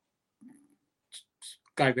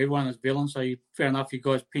gave everyone as villains, so fair enough. You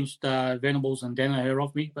guys pinched Venables and Danaher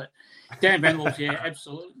off me, but Dan Venables, yeah,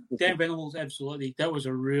 absolutely. Dan Venables, absolutely. That was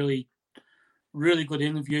a really, really good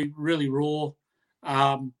interview. Really raw.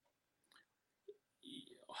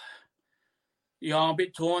 Yeah, I'm a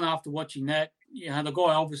bit torn after watching that. You know, the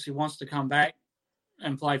guy obviously wants to come back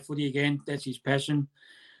and play footy again. That's his passion.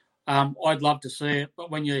 I'd love to see it, but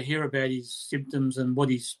when you hear about his symptoms and what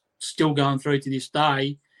he's still going through to this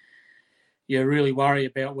day, you really worry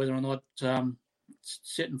about whether or not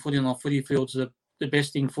setting footy on the footy field's the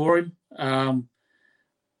best thing for him.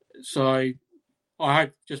 So I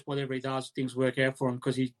hope just whatever he does, things work out for him,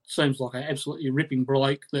 because he seems like an absolutely ripping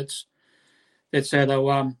bloke that's had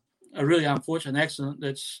a really unfortunate accident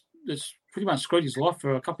that's pretty much screwed his life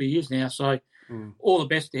for a couple of years now. So all the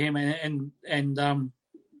best to him. And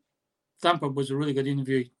Thumper was a really good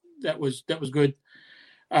interview. That was good.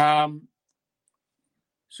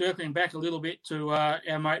 Circling back a little bit to our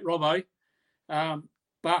mate Robbo,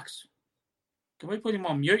 Bucks, can we put him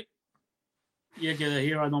on mute? You get a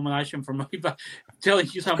hero nomination from me, but telling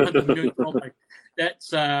you someone to mute Robbo,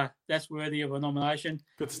 that's worthy of a nomination.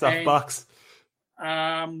 Good stuff, and, Bucks.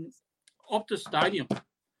 Optus Stadium.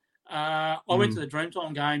 I went to the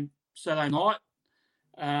Dreamtime game Saturday night.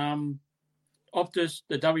 Optus,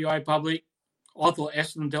 the WA public, I thought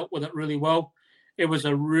Essendon dealt with it really well. It was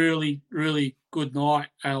a really, really good night,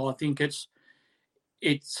 and I think it's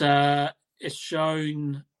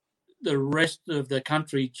shown the rest of the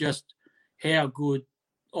country just how good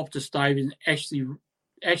Optus Stadium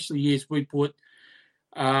actually is. We put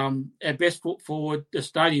our best foot forward. The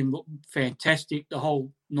stadium looked fantastic. The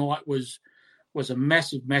whole night was a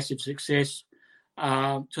massive, massive success,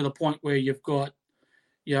 to the point where you've got,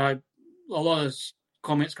 you know, a lot of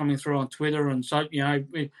comments coming through on Twitter, and so, you know,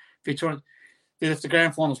 if you're trying, if the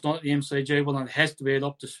grand final's not at the MCG, well, then it has to be at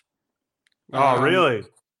Optus. Oh, really?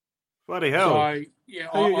 Bloody hell! So yeah,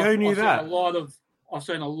 who knew that? I've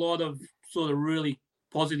seen a lot of sort of really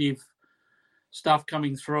positive stuff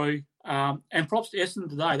coming through. And props to Essendon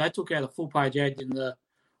today. They took out a full-page ad in the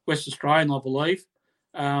West Australian, I believe,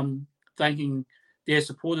 thanking their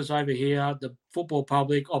supporters over here, the football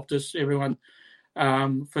public, Optus, everyone,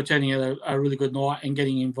 for turning out a really good night and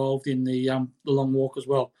getting involved in the long walk as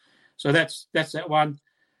well. So that's that one.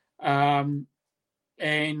 And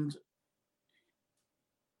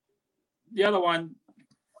the other one,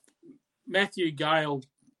 Matthew Gale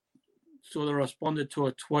sort of responded to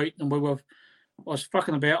a tweet, and I was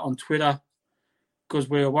fucking about on Twitter because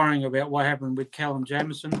we were worrying about what happened with Callum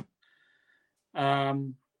Jamieson.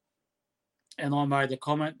 And I made the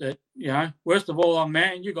comment that, you know, worst of all,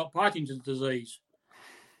 man, you got Parkinson's disease.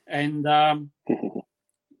 And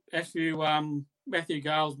Matthew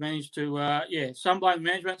Gale's managed to, some blame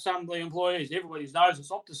management, some blame employees. Everybody knows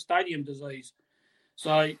it's Optus Stadium disease.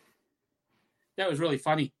 So that was really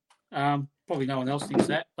funny. Probably no one else thinks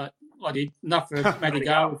that, but I did. Enough for Matty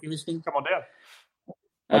Gale, if you're listening. Come on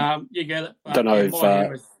down. You get it. I don't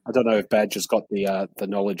know if Badge has got the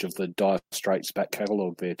knowledge of the Dire Straits back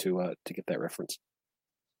catalogue there to get that reference.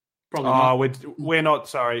 Probably not. We're not.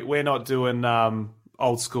 Sorry, we're not doing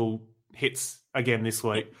old school hits again this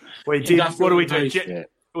week. We did. What do we do?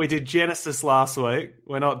 We did Genesis last week.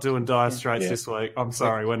 We're not doing Dire Straits this week. I'm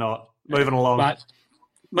sorry, we're not. Moving along. But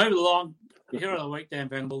moving along. Hero of the week, Dan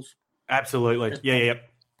Venables. Absolutely. Yeah.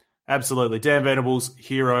 Absolutely. Dan Venables,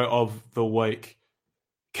 hero of the week.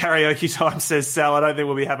 Karaoke time, says Sal. I don't think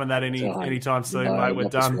we'll be having that anytime soon, mate. We're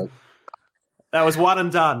done. That was one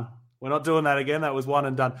and done. We're not doing that again. That was one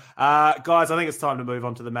and done. Guys, I think it's time to move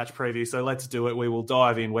on to the match preview, so let's do it. We will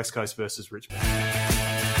dive in West Coast versus Richmond.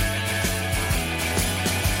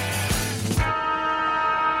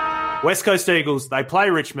 West Coast Eagles, they play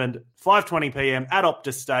Richmond, 5:20 p.m. at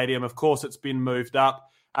Optus Stadium. Of course, it's been moved up.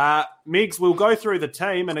 Migs, we'll go through the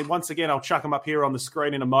team, and once again, I'll chuck them up here on the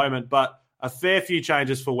screen in a moment, but a fair few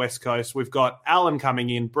changes for West Coast. We've got Allen coming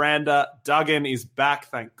in, Brander, Duggan is back,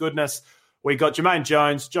 thank goodness. We got Jermaine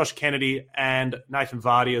Jones, Josh Kennedy, and Nathan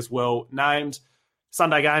Vardy as well named.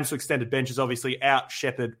 Sunday games for extended benches, obviously out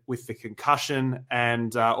Shepherd with the concussion,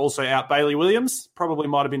 and also out Bailey Williams. Probably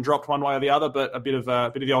might have been dropped one way or the other, but a bit of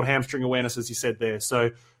the old hamstring awareness, as you said there.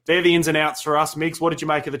 So they're the ins and outs for us. Migs, what did you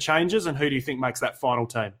make of the changes, and who do you think makes that final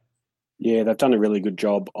team? Yeah, they've done a really good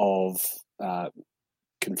job of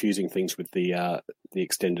confusing things with the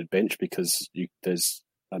extended bench, because there's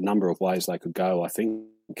a number of ways they could go, I think.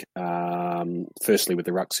 firstly with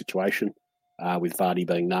the ruck situation, with Vardy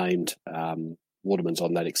being named, Waterman's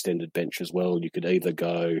on that extended bench as well. You could either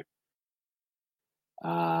go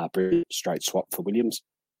straight swap for Williams,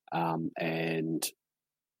 and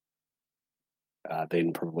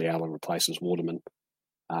then probably Allen replaces Waterman,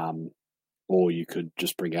 or you could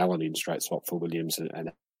just bring Allen in straight swap for Williams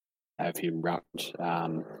and have him rucked.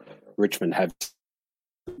 Richmond have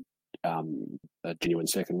a genuine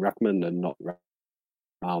second ruckman and not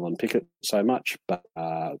Marlon Pickett so much, but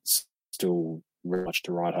still very much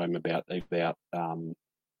to write home about with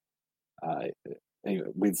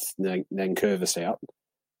Nankervis out.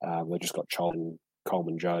 They've just got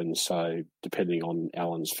Coleman Jones, so depending on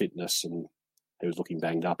Allen's fitness, and he was looking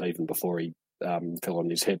banged up even before he fell on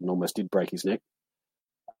his head and almost did break his neck.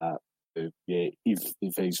 If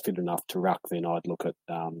he's fit enough to ruck, then I'd look at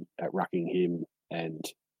rucking him and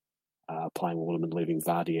playing Waterman, leaving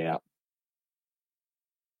Vardy out.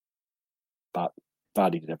 But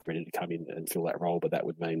Vardy didn't have ready to come in and fill that role, but that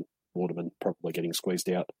would mean Waterman probably getting squeezed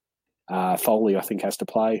out. Foley, I think, has to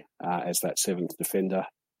play as that seventh defender,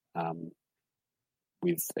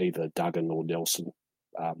 with either Duggan or Nelson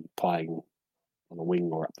playing on the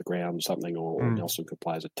wing or up the ground or something, or Nelson could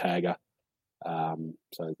play as a tagger.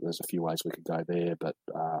 So there's a few ways we could go there, but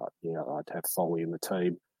I'd have Foley in the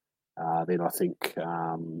team. Then I think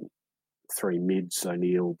three mids,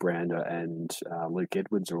 O'Neill, Brander and Luke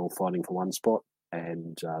Edwards are all fighting for one spot,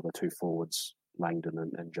 and the two forwards, Langdon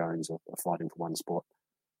and Jones, are fighting for one spot.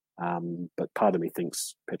 But part of me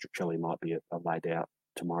thinks Petruccelli might be laid out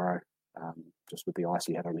tomorrow, just with the ice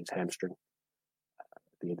he had on his hamstring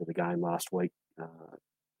at the end of the game last week.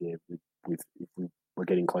 If we're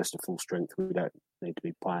getting close to full strength, we don't need to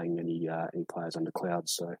be playing any players under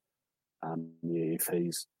clouds. So if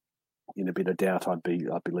he's in a bit of doubt, I'd be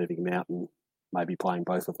leaving him out and maybe playing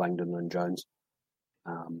both of Langdon and Jones.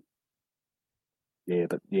 A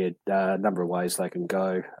number of ways they can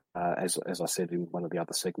go. As I said in one of the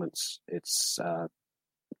other segments, it's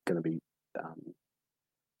going to be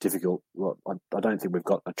difficult. Well, I don't think we've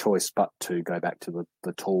got a choice but to go back to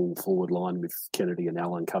the tall forward line with Kennedy and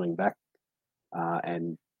Allen coming back,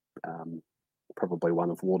 and probably one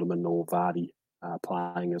of Waterman or Vardy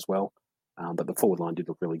playing as well. But the forward line did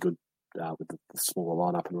look really good with the smaller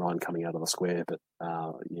lineup and Ryan coming out of the square. But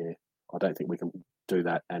I don't think we can do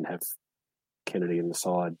that and have Kennedy in the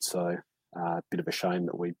side. So a bit of a shame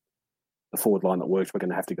that the forward line that worked, we're going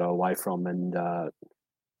to have to go away from. And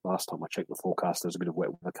last time I checked the forecast, there's a bit of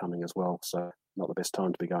wet weather coming as well. So not the best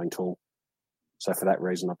time to be going tall. So for that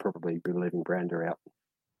reason, I'd probably be leaving Brander out.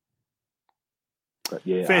 But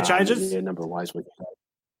fair changes. A number of ways we can go.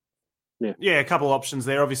 Yeah, a couple of options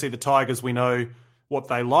there. Obviously, the Tigers, we know what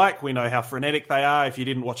they like. We know how frenetic they are. If you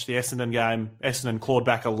didn't watch the Essendon game, Essendon clawed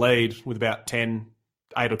back a lead with about 8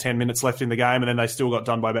 or 10 minutes left in the game, and then they still got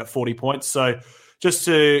done by about 40 points. So just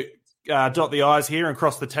to dot the I's here and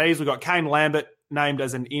cross the T's, we've got Kane Lambert named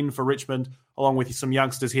as an in for Richmond, along with some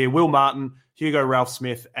youngsters here. Will Martin, Hugo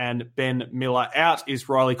Ralph-Smith, and Ben Miller. Out is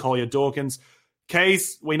Riley Collier-Dawkins.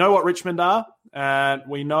 Keys, we know what Richmond are.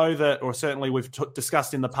 We know that, or certainly we've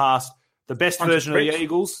discussed in the past, the best version of the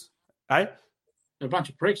Eagles. Hey? They're a bunch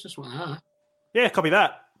of pricks, that's what they are. Yeah, copy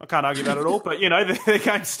that. I can't argue that at all. But, their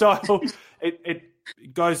game style, it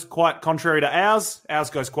goes quite contrary to ours. Ours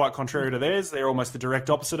goes quite contrary to theirs. They're almost the direct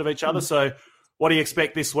opposite of each other. So what do you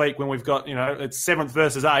expect this week when we've got, it's 7th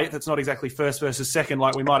versus 8th? It's not exactly first versus second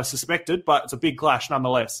like we might have suspected, but it's a big clash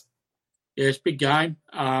nonetheless. Yeah, it's a big game.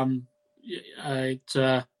 It's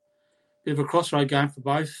a bit of a crossroad game for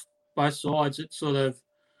both sides. It's sort of,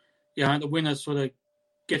 the winner sort of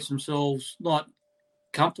gets themselves not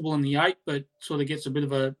comfortable in the 8, but sort of gets a bit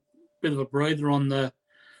of a breather on the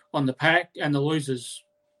pack, and the losers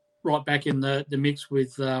right back in the mix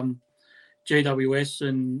with GWS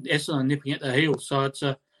and Essendon nipping at their heels. So it's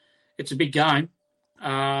a big game.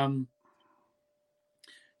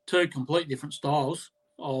 Two completely different styles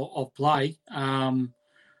of play.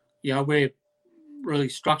 We're really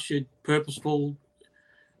structured, purposeful.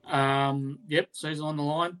 Season on the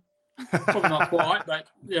line. Probably not quite, but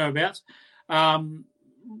thereabouts.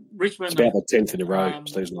 Richmond. It's about the 10th in a row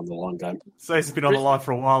season on the line game. Season's been on the line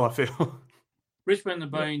for a while, I feel. Richmond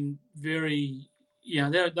have been very,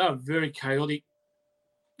 they're a very chaotic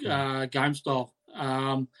game style.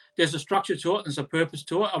 There's a structure to it, there's a purpose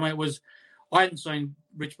to it. I mean, I hadn't seen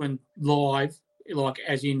Richmond live, like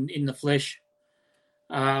as in the flesh,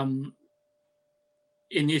 in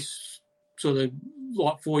this sort of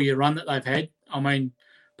like 4-year run that they've had. I mean,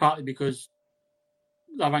 partly because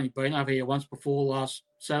they've only been over here once before last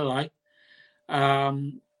Saturday,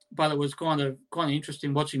 but it was kind of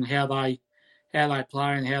interesting watching how how they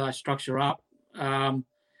play and how they structure up.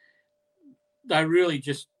 They really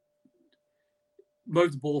just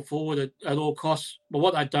move the ball forward at all costs. But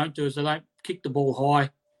what they don't do is they don't kick the ball high.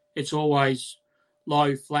 It's always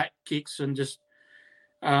low, flat kicks, and just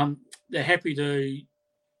they're happy to,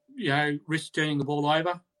 risk turning the ball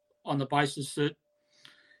over on the basis that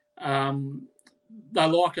they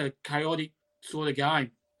like a chaotic sort of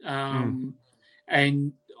game.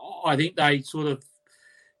 And I think they sort of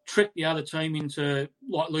trick the other team into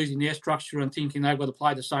like losing their structure and thinking they've got to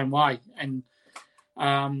play the same way. And,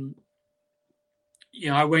 when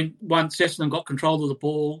once Essendon got control of the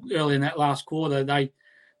ball early in that last quarter, they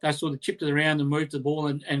sort of chipped it around and moved the ball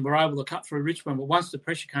and were able to cut through Richmond. But once the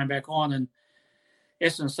pressure came back on and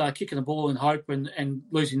Essendon started kicking the ball in hope and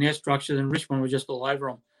losing their structure, then Richmond were just all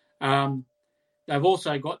over them. They've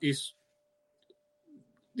also got this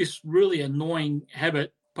really annoying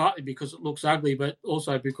habit, partly because it looks ugly, but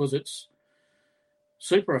also because it's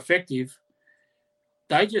super effective.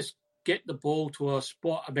 They just get the ball to a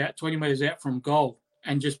spot about 20 metres out from goal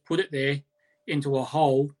and just put it there into a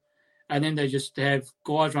hole, and then they just have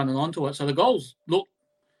guys running onto it. So the goals look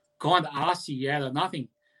kind of arsey out of nothing,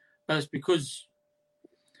 but it's because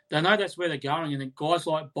they know that's where they're going, and then guys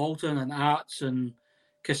like Bolton and Arts and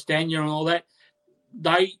Castagna and all that,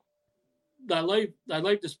 they leave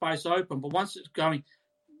the space open, but once it's going,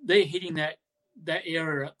 they're hitting that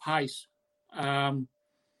area at pace.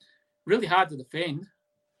 Really hard to defend.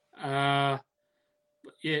 But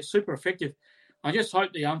yeah, super effective. I just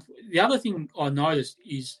hope the other thing I noticed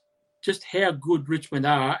is just how good Richmond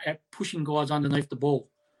are at pushing guys underneath the ball.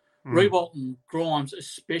 Riewoldt and Grimes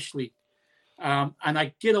especially. And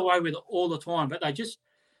they get away with it all the time, but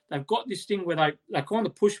they've got this thing where they kind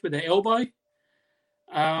of push with their elbow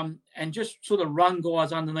and just sort of run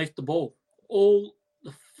guys underneath the ball all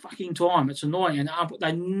the fucking time. It's annoying, and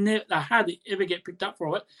they hardly ever get picked up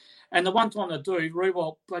for it. And the one time they do,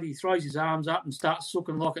 Riewoldt bloody throws his arms up and starts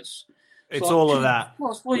looking like it's like, all of that.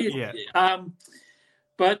 Yeah.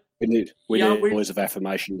 But we need boys of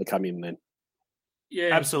affirmation to come in then.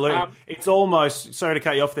 Yeah, absolutely. It's almost, sorry to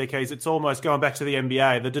cut you off there, Keys, it's almost going back to the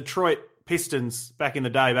NBA. The Detroit Pistons back in the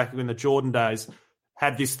day, back in the Jordan days,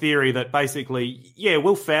 had this theory that basically,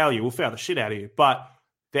 we'll foul you, we'll foul the shit out of you, but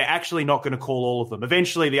they're actually not going to call all of them.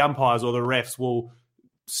 Eventually the umpires or the refs will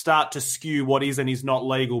start to skew what is and is not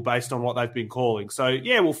legal based on what they've been calling. So,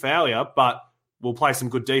 we'll foul you, but we'll play some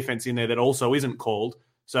good defense in there that also isn't called.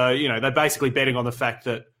 So, they're basically betting on the fact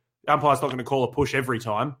that the umpire's not going to call a push every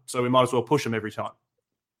time, so we might as well push them every time.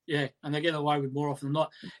 Yeah, and they get away with more often than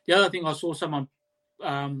not. The other thing I saw someone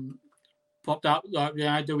popped up,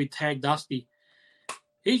 do we tag Dusty?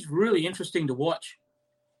 He's really interesting to watch.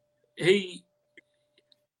 He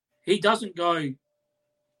doesn't go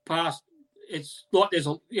past. It's like there's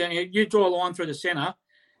you draw a line through the centre,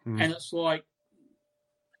 and it's like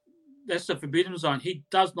that's the forbidden zone. He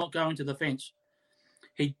does not go into the fence.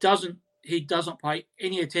 He doesn't pay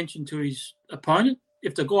any attention to his opponent.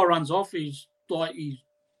 If the guy runs off, he's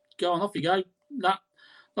going off. You go, no,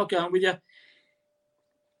 not going with you.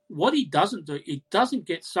 What he doesn't do, he doesn't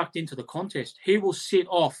get sucked into the contest. He will sit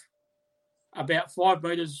off about 5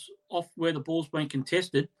 metres off where the ball's being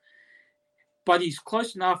contested, but he's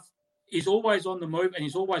close enough. He's always on the move and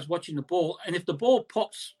he's always watching the ball. And if the ball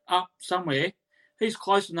pops up somewhere, he's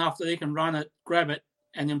close enough that he can run it, grab it,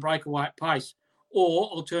 and then break away at pace. Or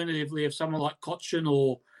alternatively, if someone like Cotchin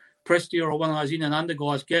or Prestia or one of those in and under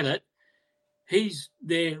guys get it, he's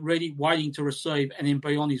there ready, waiting to receive and then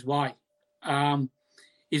be on his way.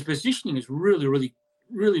 His positioning is really, really,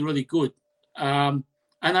 really, really good. And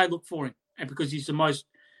they look for him. And because his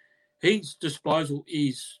disposal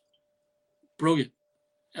is brilliant.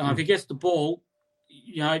 If he gets the ball,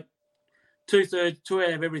 2 out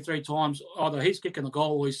of every 3 times, either he's kicking the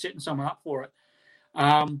goal or he's setting someone up for it.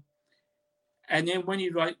 And then when he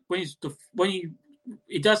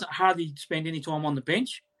doesn't hardly spend any time on the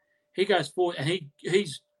bench, he goes forward and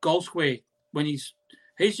he's goal square when he's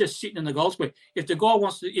just sitting in the goal square. If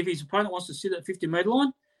his opponent wants to sit at the 50-metre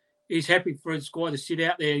line, he's happy for his guy to sit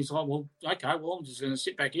out there. He's like, well, okay, I'm just going to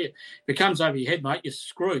sit back here. If it comes over your head, mate, you're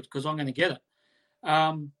screwed because I'm going to get it.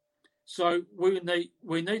 So we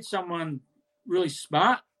need someone really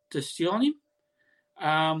smart to sit on him.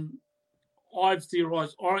 I've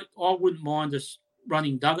theorised I wouldn't mind us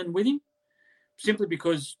running Duggan with him, simply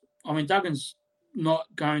because Duggan's not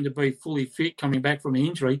going to be fully fit coming back from an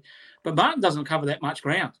injury, but Martin doesn't cover that much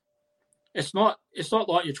ground. It's not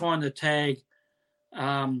like you're trying to tag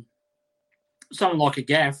someone like a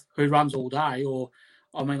Gaff who runs all day, or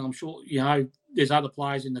I'm sure there's other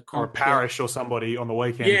players in the or Parrish or somebody on the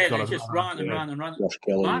weekend. Yeah, they just run and run and run. Josh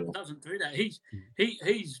Kelly, Martin doesn't do that.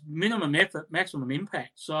 He's minimum effort, maximum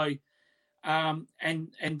impact. So, and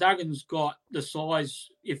Duggan's got the size.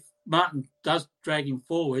 If Martin does drag him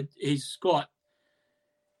forward, he's got,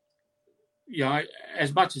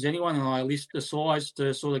 as much as anyone, and I list the size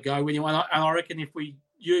to sort of go with him. And I reckon if we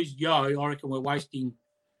use Yeo, I reckon we're wasting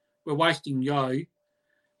Yeo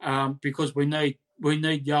because we need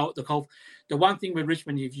Yeo at the coal. The one thing with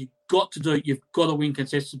Richmond, if you've got to win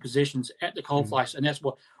contested possessions at the coalface, and that's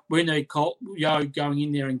what we need. Yeo going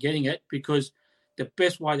in there and getting it, because the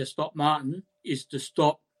best way to stop Martin is to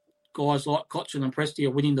stop guys like Cotchin and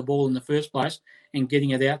Prestia winning the ball in the first place and getting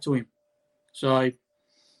it out to him. So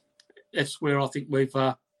that's where I think we've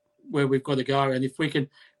got to go. And if we can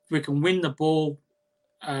win the ball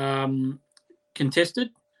contested,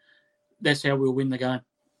 that's how we'll win the game.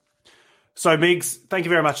 So, Miggs, thank you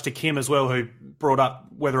very much to Kim as well, who brought up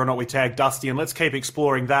whether or not we tag Dusty, and let's keep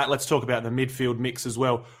exploring that. Let's talk about the midfield mix as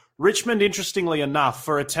well. Richmond, interestingly enough,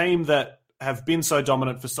 for a team that have been so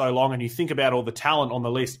dominant for so long, and you think about all the talent on the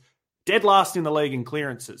list, dead last in the league in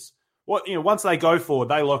clearances. Once they go forward,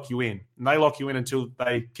 they lock you in, and they lock you in until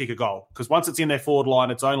they kick a goal. Because once it's in their forward line,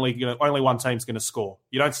 it's only one team's going to score.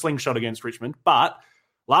 You don't slingshot against Richmond, but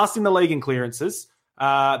last in the league in clearances.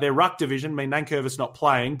 Their ruck division, Nankervis not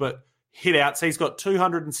playing, but hit-outs, he's got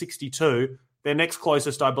 262. Their next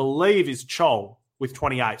closest, I believe, is Chol with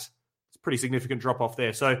 28. It's a pretty significant drop-off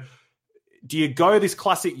there. So do you go this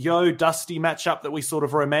classic Yeo-Dusty matchup that we sort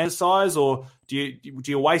of romanticize, or do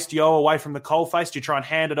you waste Yeo away from the coalface? Do you try and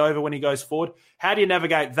hand it over when he goes forward? How do you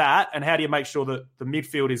navigate that, and how do you make sure that the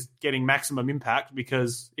midfield is getting maximum impact?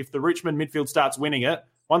 Because if the Richmond midfield starts winning it,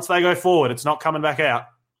 once they go forward, it's not coming back out.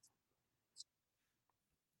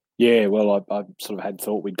 Yeah, well, I sort of had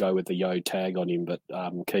thought we'd go with the Yeo tag on him, but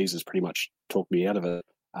Keys has pretty much talked me out of it.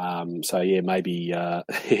 So yeah, maybe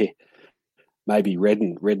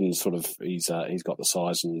Redden sort of he's got the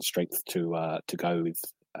size and strength to go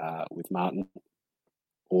with Martin,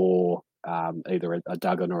 or either a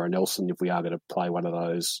Duggan or a Nelson if we are going to play one of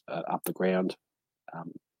those up the ground.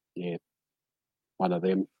 One of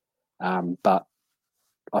them. But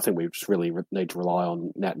I think we just really need to rely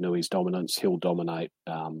on Naitanui dominance. He'll dominate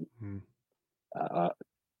Chol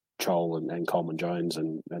and Coleman Jones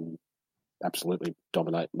and absolutely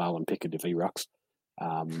dominate Marlon Pickett if he rucks.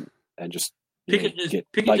 And just Pickett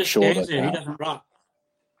make just sure stands that there. He doesn't ruck.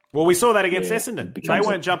 Well, we saw that against Essendon. They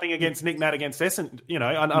weren't jumping against Nick Nat against Essendon,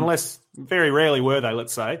 unless very rarely were they,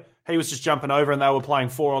 let's say. He was just jumping over and they were playing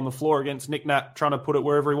 4 on the floor against Nick Nat, trying to put it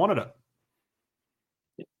wherever he wanted it.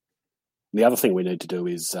 The other thing we need to do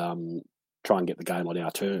is try and get the game on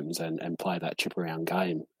our terms and play that chip around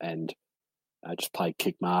game and just play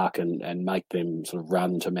kick mark and make them sort of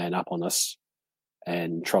run to man up on us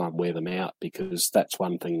and try and wear them out, because that's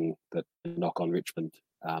one thing that knock on Richmond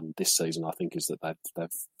this season, I think, is that they've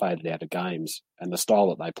faded out of games, and the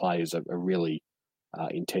style that they play is a really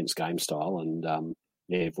intense game style. And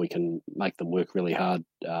if we can make them work really hard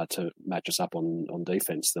to match us up on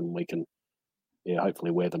defence, then we can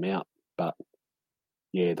hopefully wear them out. But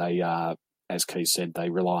they as Keith said,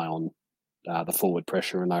 they rely on the forward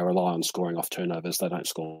pressure and they rely on scoring off turnovers. They don't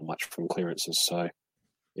score much from clearances, so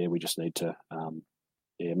we just need to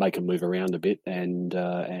make them move around a bit and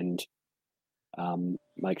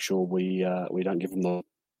make sure we don't give them the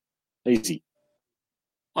easy.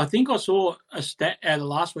 I think I saw a stat out of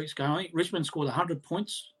last week's game. I think Richmond scored 100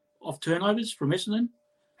 points off turnovers from Essendon.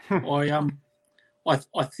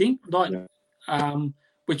 I think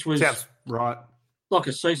which was sounds right, like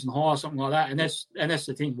a season high or something like that. And that's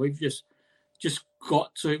the thing. We've just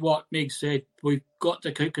got to, what Meg said, we've got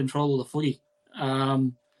to keep control of the footy,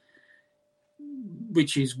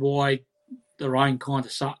 which is why the rain kind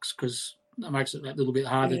of sucks, because that makes it that little bit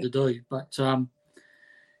harder to do. But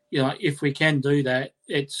if we can do that,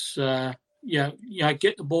 it's get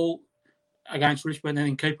the ball against Richmond and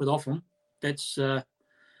then keep it off them.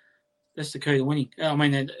 That's the key to winning. I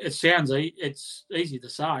mean, it sounds it's easy to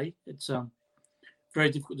say. It's very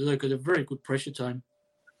difficult to do because they're a very good pressure team.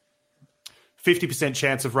 50%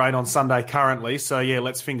 chance of rain on Sunday currently. So,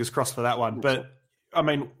 let's fingers crossed for that one. But, I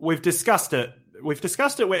mean, we've discussed it. We've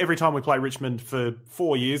discussed it every time we play Richmond for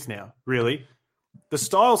 4 years now, really. The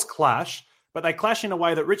styles clash, but they clash in a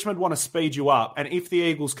way that Richmond want to speed you up. And if the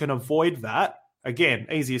Eagles can avoid that, again,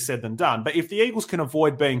 easier said than done, but if the Eagles can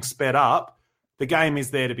avoid being sped up, the game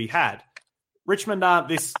is there to be had. Richmond aren't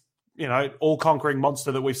this, all-conquering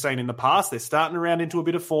monster that we've seen in the past. They're starting to round into a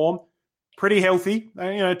bit of form. Pretty healthy,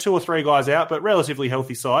 2 or 3 guys out, but relatively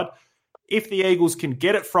healthy side. If the Eagles can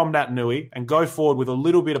get it from Naitanui and go forward with a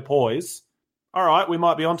little bit of poise, all right, we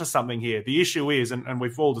might be onto something here. The issue is, and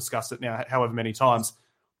we've all discussed it now however many times,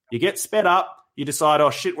 you get sped up, you decide, oh,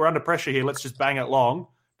 shit, we're under pressure here, let's just bang it long.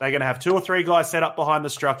 They're going to have 2 or 3 guys set up behind the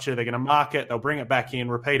structure. They're going to mark it, they'll bring it back in,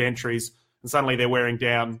 repeat entries, and suddenly they're wearing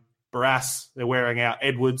down Barras, they're wearing out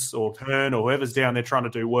Edwards or Hearn or whoever's down there trying to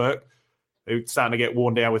do work. They're starting to get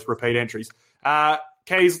worn down with repeat entries.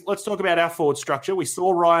 Keys, let's talk about our forward structure. We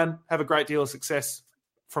saw Ryan have a great deal of success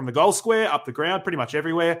from the goal square, up the ground, pretty much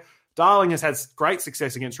everywhere. Darling has had great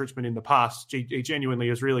success against Richmond in the past. He genuinely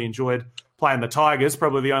has really enjoyed playing the Tigers,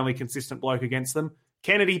 probably the only consistent bloke against them.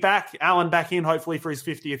 Kennedy back, Allen back in, hopefully for his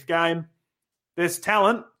 50th game. There's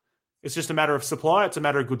talent. It's just a matter of supply. It's a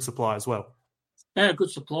matter of good supply as well. Yeah, good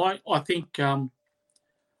supply. I think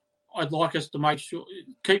I'd like us to make sure,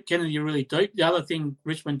 keep Kennedy really deep. The other thing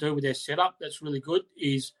Richmond do with their setup that's really good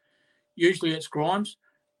is usually it's Grimes.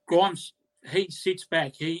 Grimes, he sits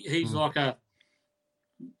back. He's like kind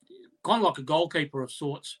of like a goalkeeper of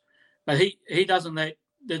sorts, but he doesn't let.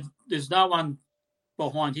 There's no one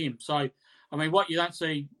behind him. So I mean, what you don't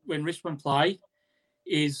see when Richmond play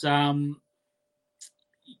is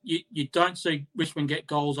you don't see Richmond get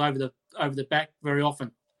goals over the back very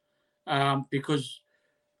often because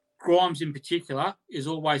Grimes in particular is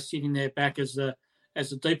always sitting there back as the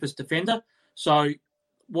deepest defender. So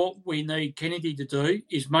what we need Kennedy to do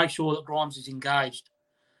is make sure that Grimes is engaged,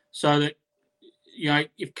 so that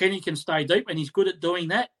if Kenny can stay deep, and he's good at doing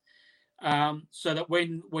that, so that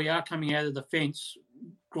when we are coming out of the fence,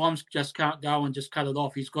 Grimes just can't go and just cut it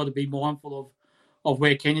off. He's got to be mindful of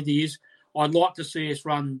where Kennedy is. I'd like to see us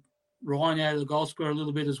run Ryan out of the goal square a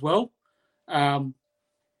little bit as well.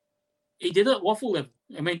 He did it at waffle level.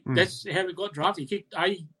 I mean, that's how he got drafted. He kicked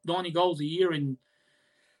 80, 90 goals a year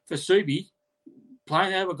for Subi,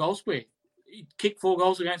 playing out of a goal square. He kicked 4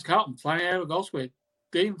 goals against Carlton, playing out of a goal square.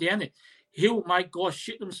 Get him down there. He'll make guys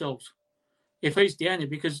shit themselves if he's down there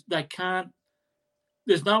because they can't.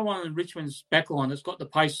 There's no one in Richmond's backline that's got the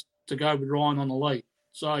pace to go with Ryan on the lead.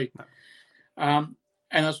 So, and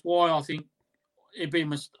that's why I think it'd be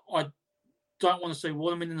I don't want to see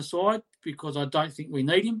Waterman in the side because I don't think we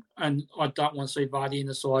need him, and I don't want to see Vardy in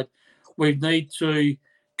the side. We need to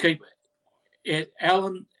keep it.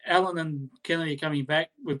 Allen and Kennedy coming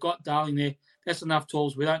back. We've got Darling there. That's enough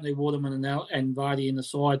tools. We don't need Waterman and Vardy in the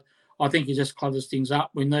side. I think he just clutters things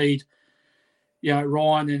up. We need,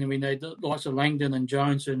 Ryan, and we need the likes of Langdon and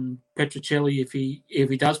Jones and Petrocelli if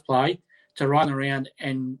he does play to run around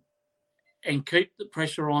and keep the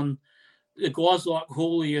pressure on the guys like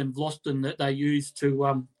Hawley and Vlosten that they use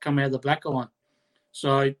to come out of the black line.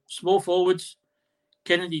 So small forwards,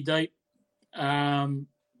 Kennedy deep, and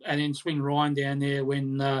then swing Ryan down there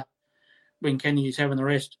when Kennedy's having the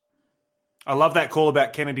rest. I love that call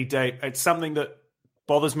about Kennedy deep. It's something that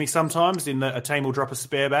bothers me sometimes in that a team will drop a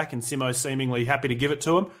spare back and Simo's seemingly happy to give it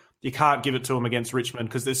to him. You can't give it to him against Richmond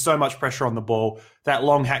because there's so much pressure on the ball. That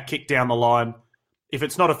long hat kick down the line, if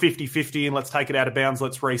it's not a 50-50 and let's take it out of bounds,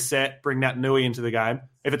 let's reset, bring Nat Nui into the game.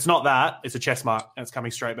 If it's not that, it's a chess mark and it's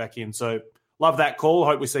coming straight back in. So love that call.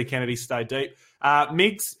 Hope we see Kennedy stay deep.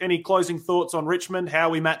 Migs, any closing thoughts on Richmond, how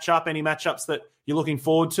we match up, any matchups that you're looking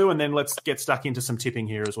forward to? And then let's get stuck into some tipping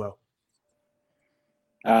here as well.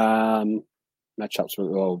 Matchups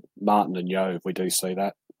with Martin and Yo, if we do see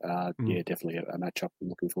that. Yeah, definitely a matchup I'm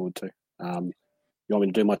looking forward to. You want me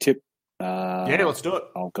to do my tip? Yeah, let's do it.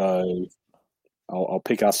 I'll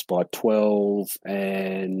pick us by 12,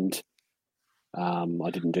 and I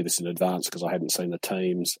didn't do this in advance because I hadn't seen the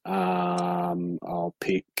teams. I'll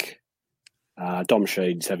pick Dom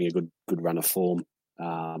Sheed's having a good run of form.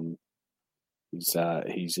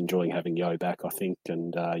 He's enjoying having Yo back, I think,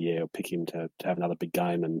 and I'll pick him to have another big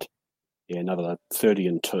game and another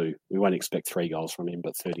 30-2. We won't expect 3 goals from him,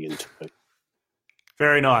 but 30-2.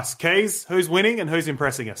 Very nice. Keys, who's winning and who's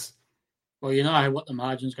impressing us? Well, you know what the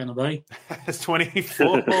margin's going to be. It's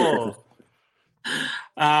 24.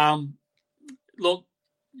 Look,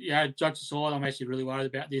 jokes aside, I'm actually really worried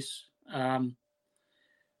about this. I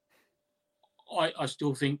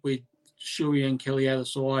still think with Shuey and Kelly out of the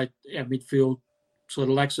side, our midfield sort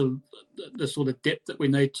of lacks the sort of depth that we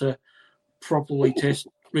need to properly test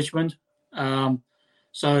Richmond.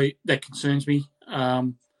 So that concerns me.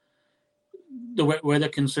 The wet weather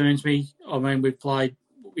concerns me. I mean, we played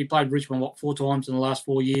Richmond 4 times in the last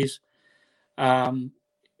 4 years. Anytime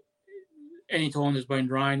there's been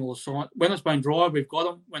rain or sun, when it's been dry, we've got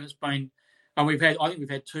them. When it's been, and I think we've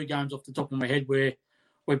had 2 games off the top of my head where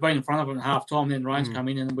we've been in front of them at half time, then rain's come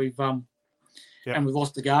in and we've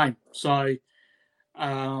lost the game. So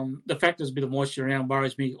the fact there's a bit of moisture around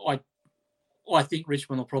worries me. I think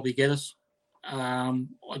Richmond will probably get us. I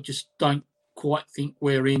just don't quite think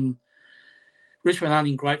we're in Richmond aren't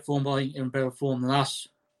in great form, but I think in better form than us.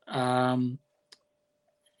 And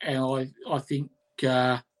I think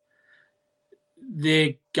their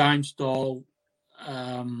game style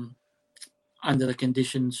under the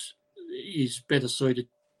conditions is better suited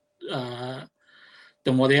than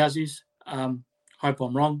what ours is. Hope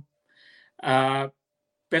I'm wrong.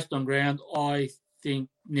 Best on ground, I think,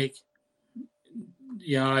 Nick,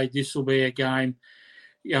 this will be a game.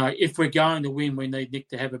 If we're going to win, we need Nick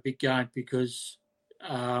to have a big game because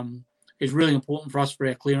it's really important for us for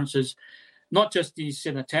our clearances, not just his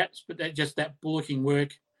centre taps, but just that bullocking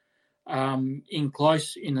work in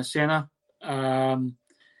close in the centre. We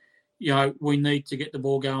need to get the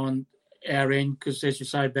ball going our end because, as you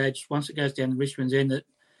say, Badge, once it goes down to Richmond's end, it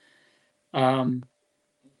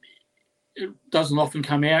doesn't often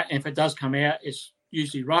come out. And if it does come out, it's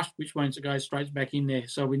usually rushed, which means it goes straight back in there.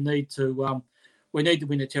 So we need to win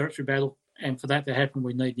the territory battle, and for that to happen,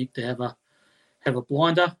 we need Nick to have a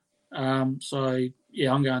blinder. I'm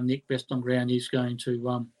going Nick best on ground. He's going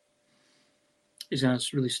to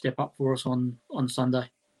really step up for us on Sunday.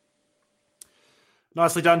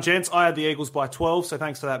 Nicely done, gents. I had the Eagles by 12, so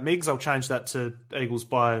thanks for that, Miggs. I'll change that to Eagles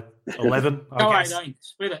by 11. Go 18.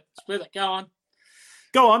 Split it. Go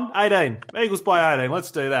on. 18. Eagles by 18.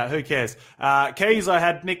 Let's do that. Who cares? Keys, I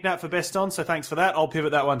had Nick Nat for best on, so thanks for that. I'll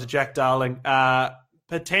pivot that one to Jack Darling.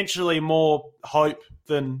 Potentially more hope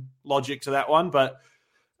than logic to that one, but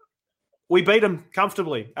we beat them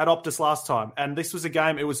comfortably at Optus last time, and this was a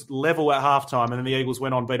game, it was level at halftime, and then the Eagles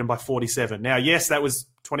went on, beat them by 47. Now, yes, that was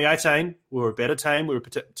 2018. We were a better team. We were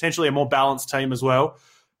potentially a more balanced team as well.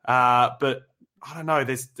 But I don't know.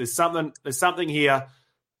 There's something here.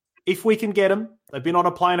 If we can get them, they've been on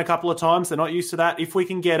a plane a couple of times. They're not used to that. If we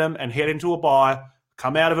can get them and head into a bye,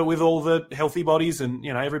 come out of it with all the healthy bodies, and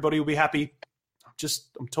everybody will be happy.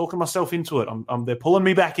 I'm talking myself into it. They're pulling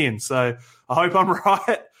me back in. So I hope I'm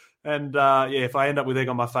right. And if I end up with egg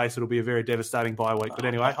on my face, it'll be a very devastating bye week. But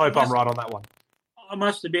anyway, hope I'm right on that one. I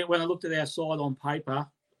must admit, when I looked at our side on paper,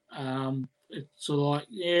 it's sort of like,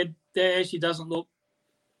 there actually doesn't look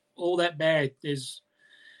all that bad. There's,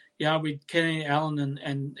 with Kenny Allen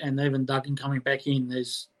and even Duggan coming back in,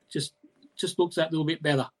 there's just looks that little bit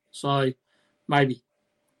better. So maybe.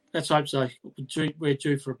 Let's hope so. We're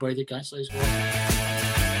due for a beat against these guys.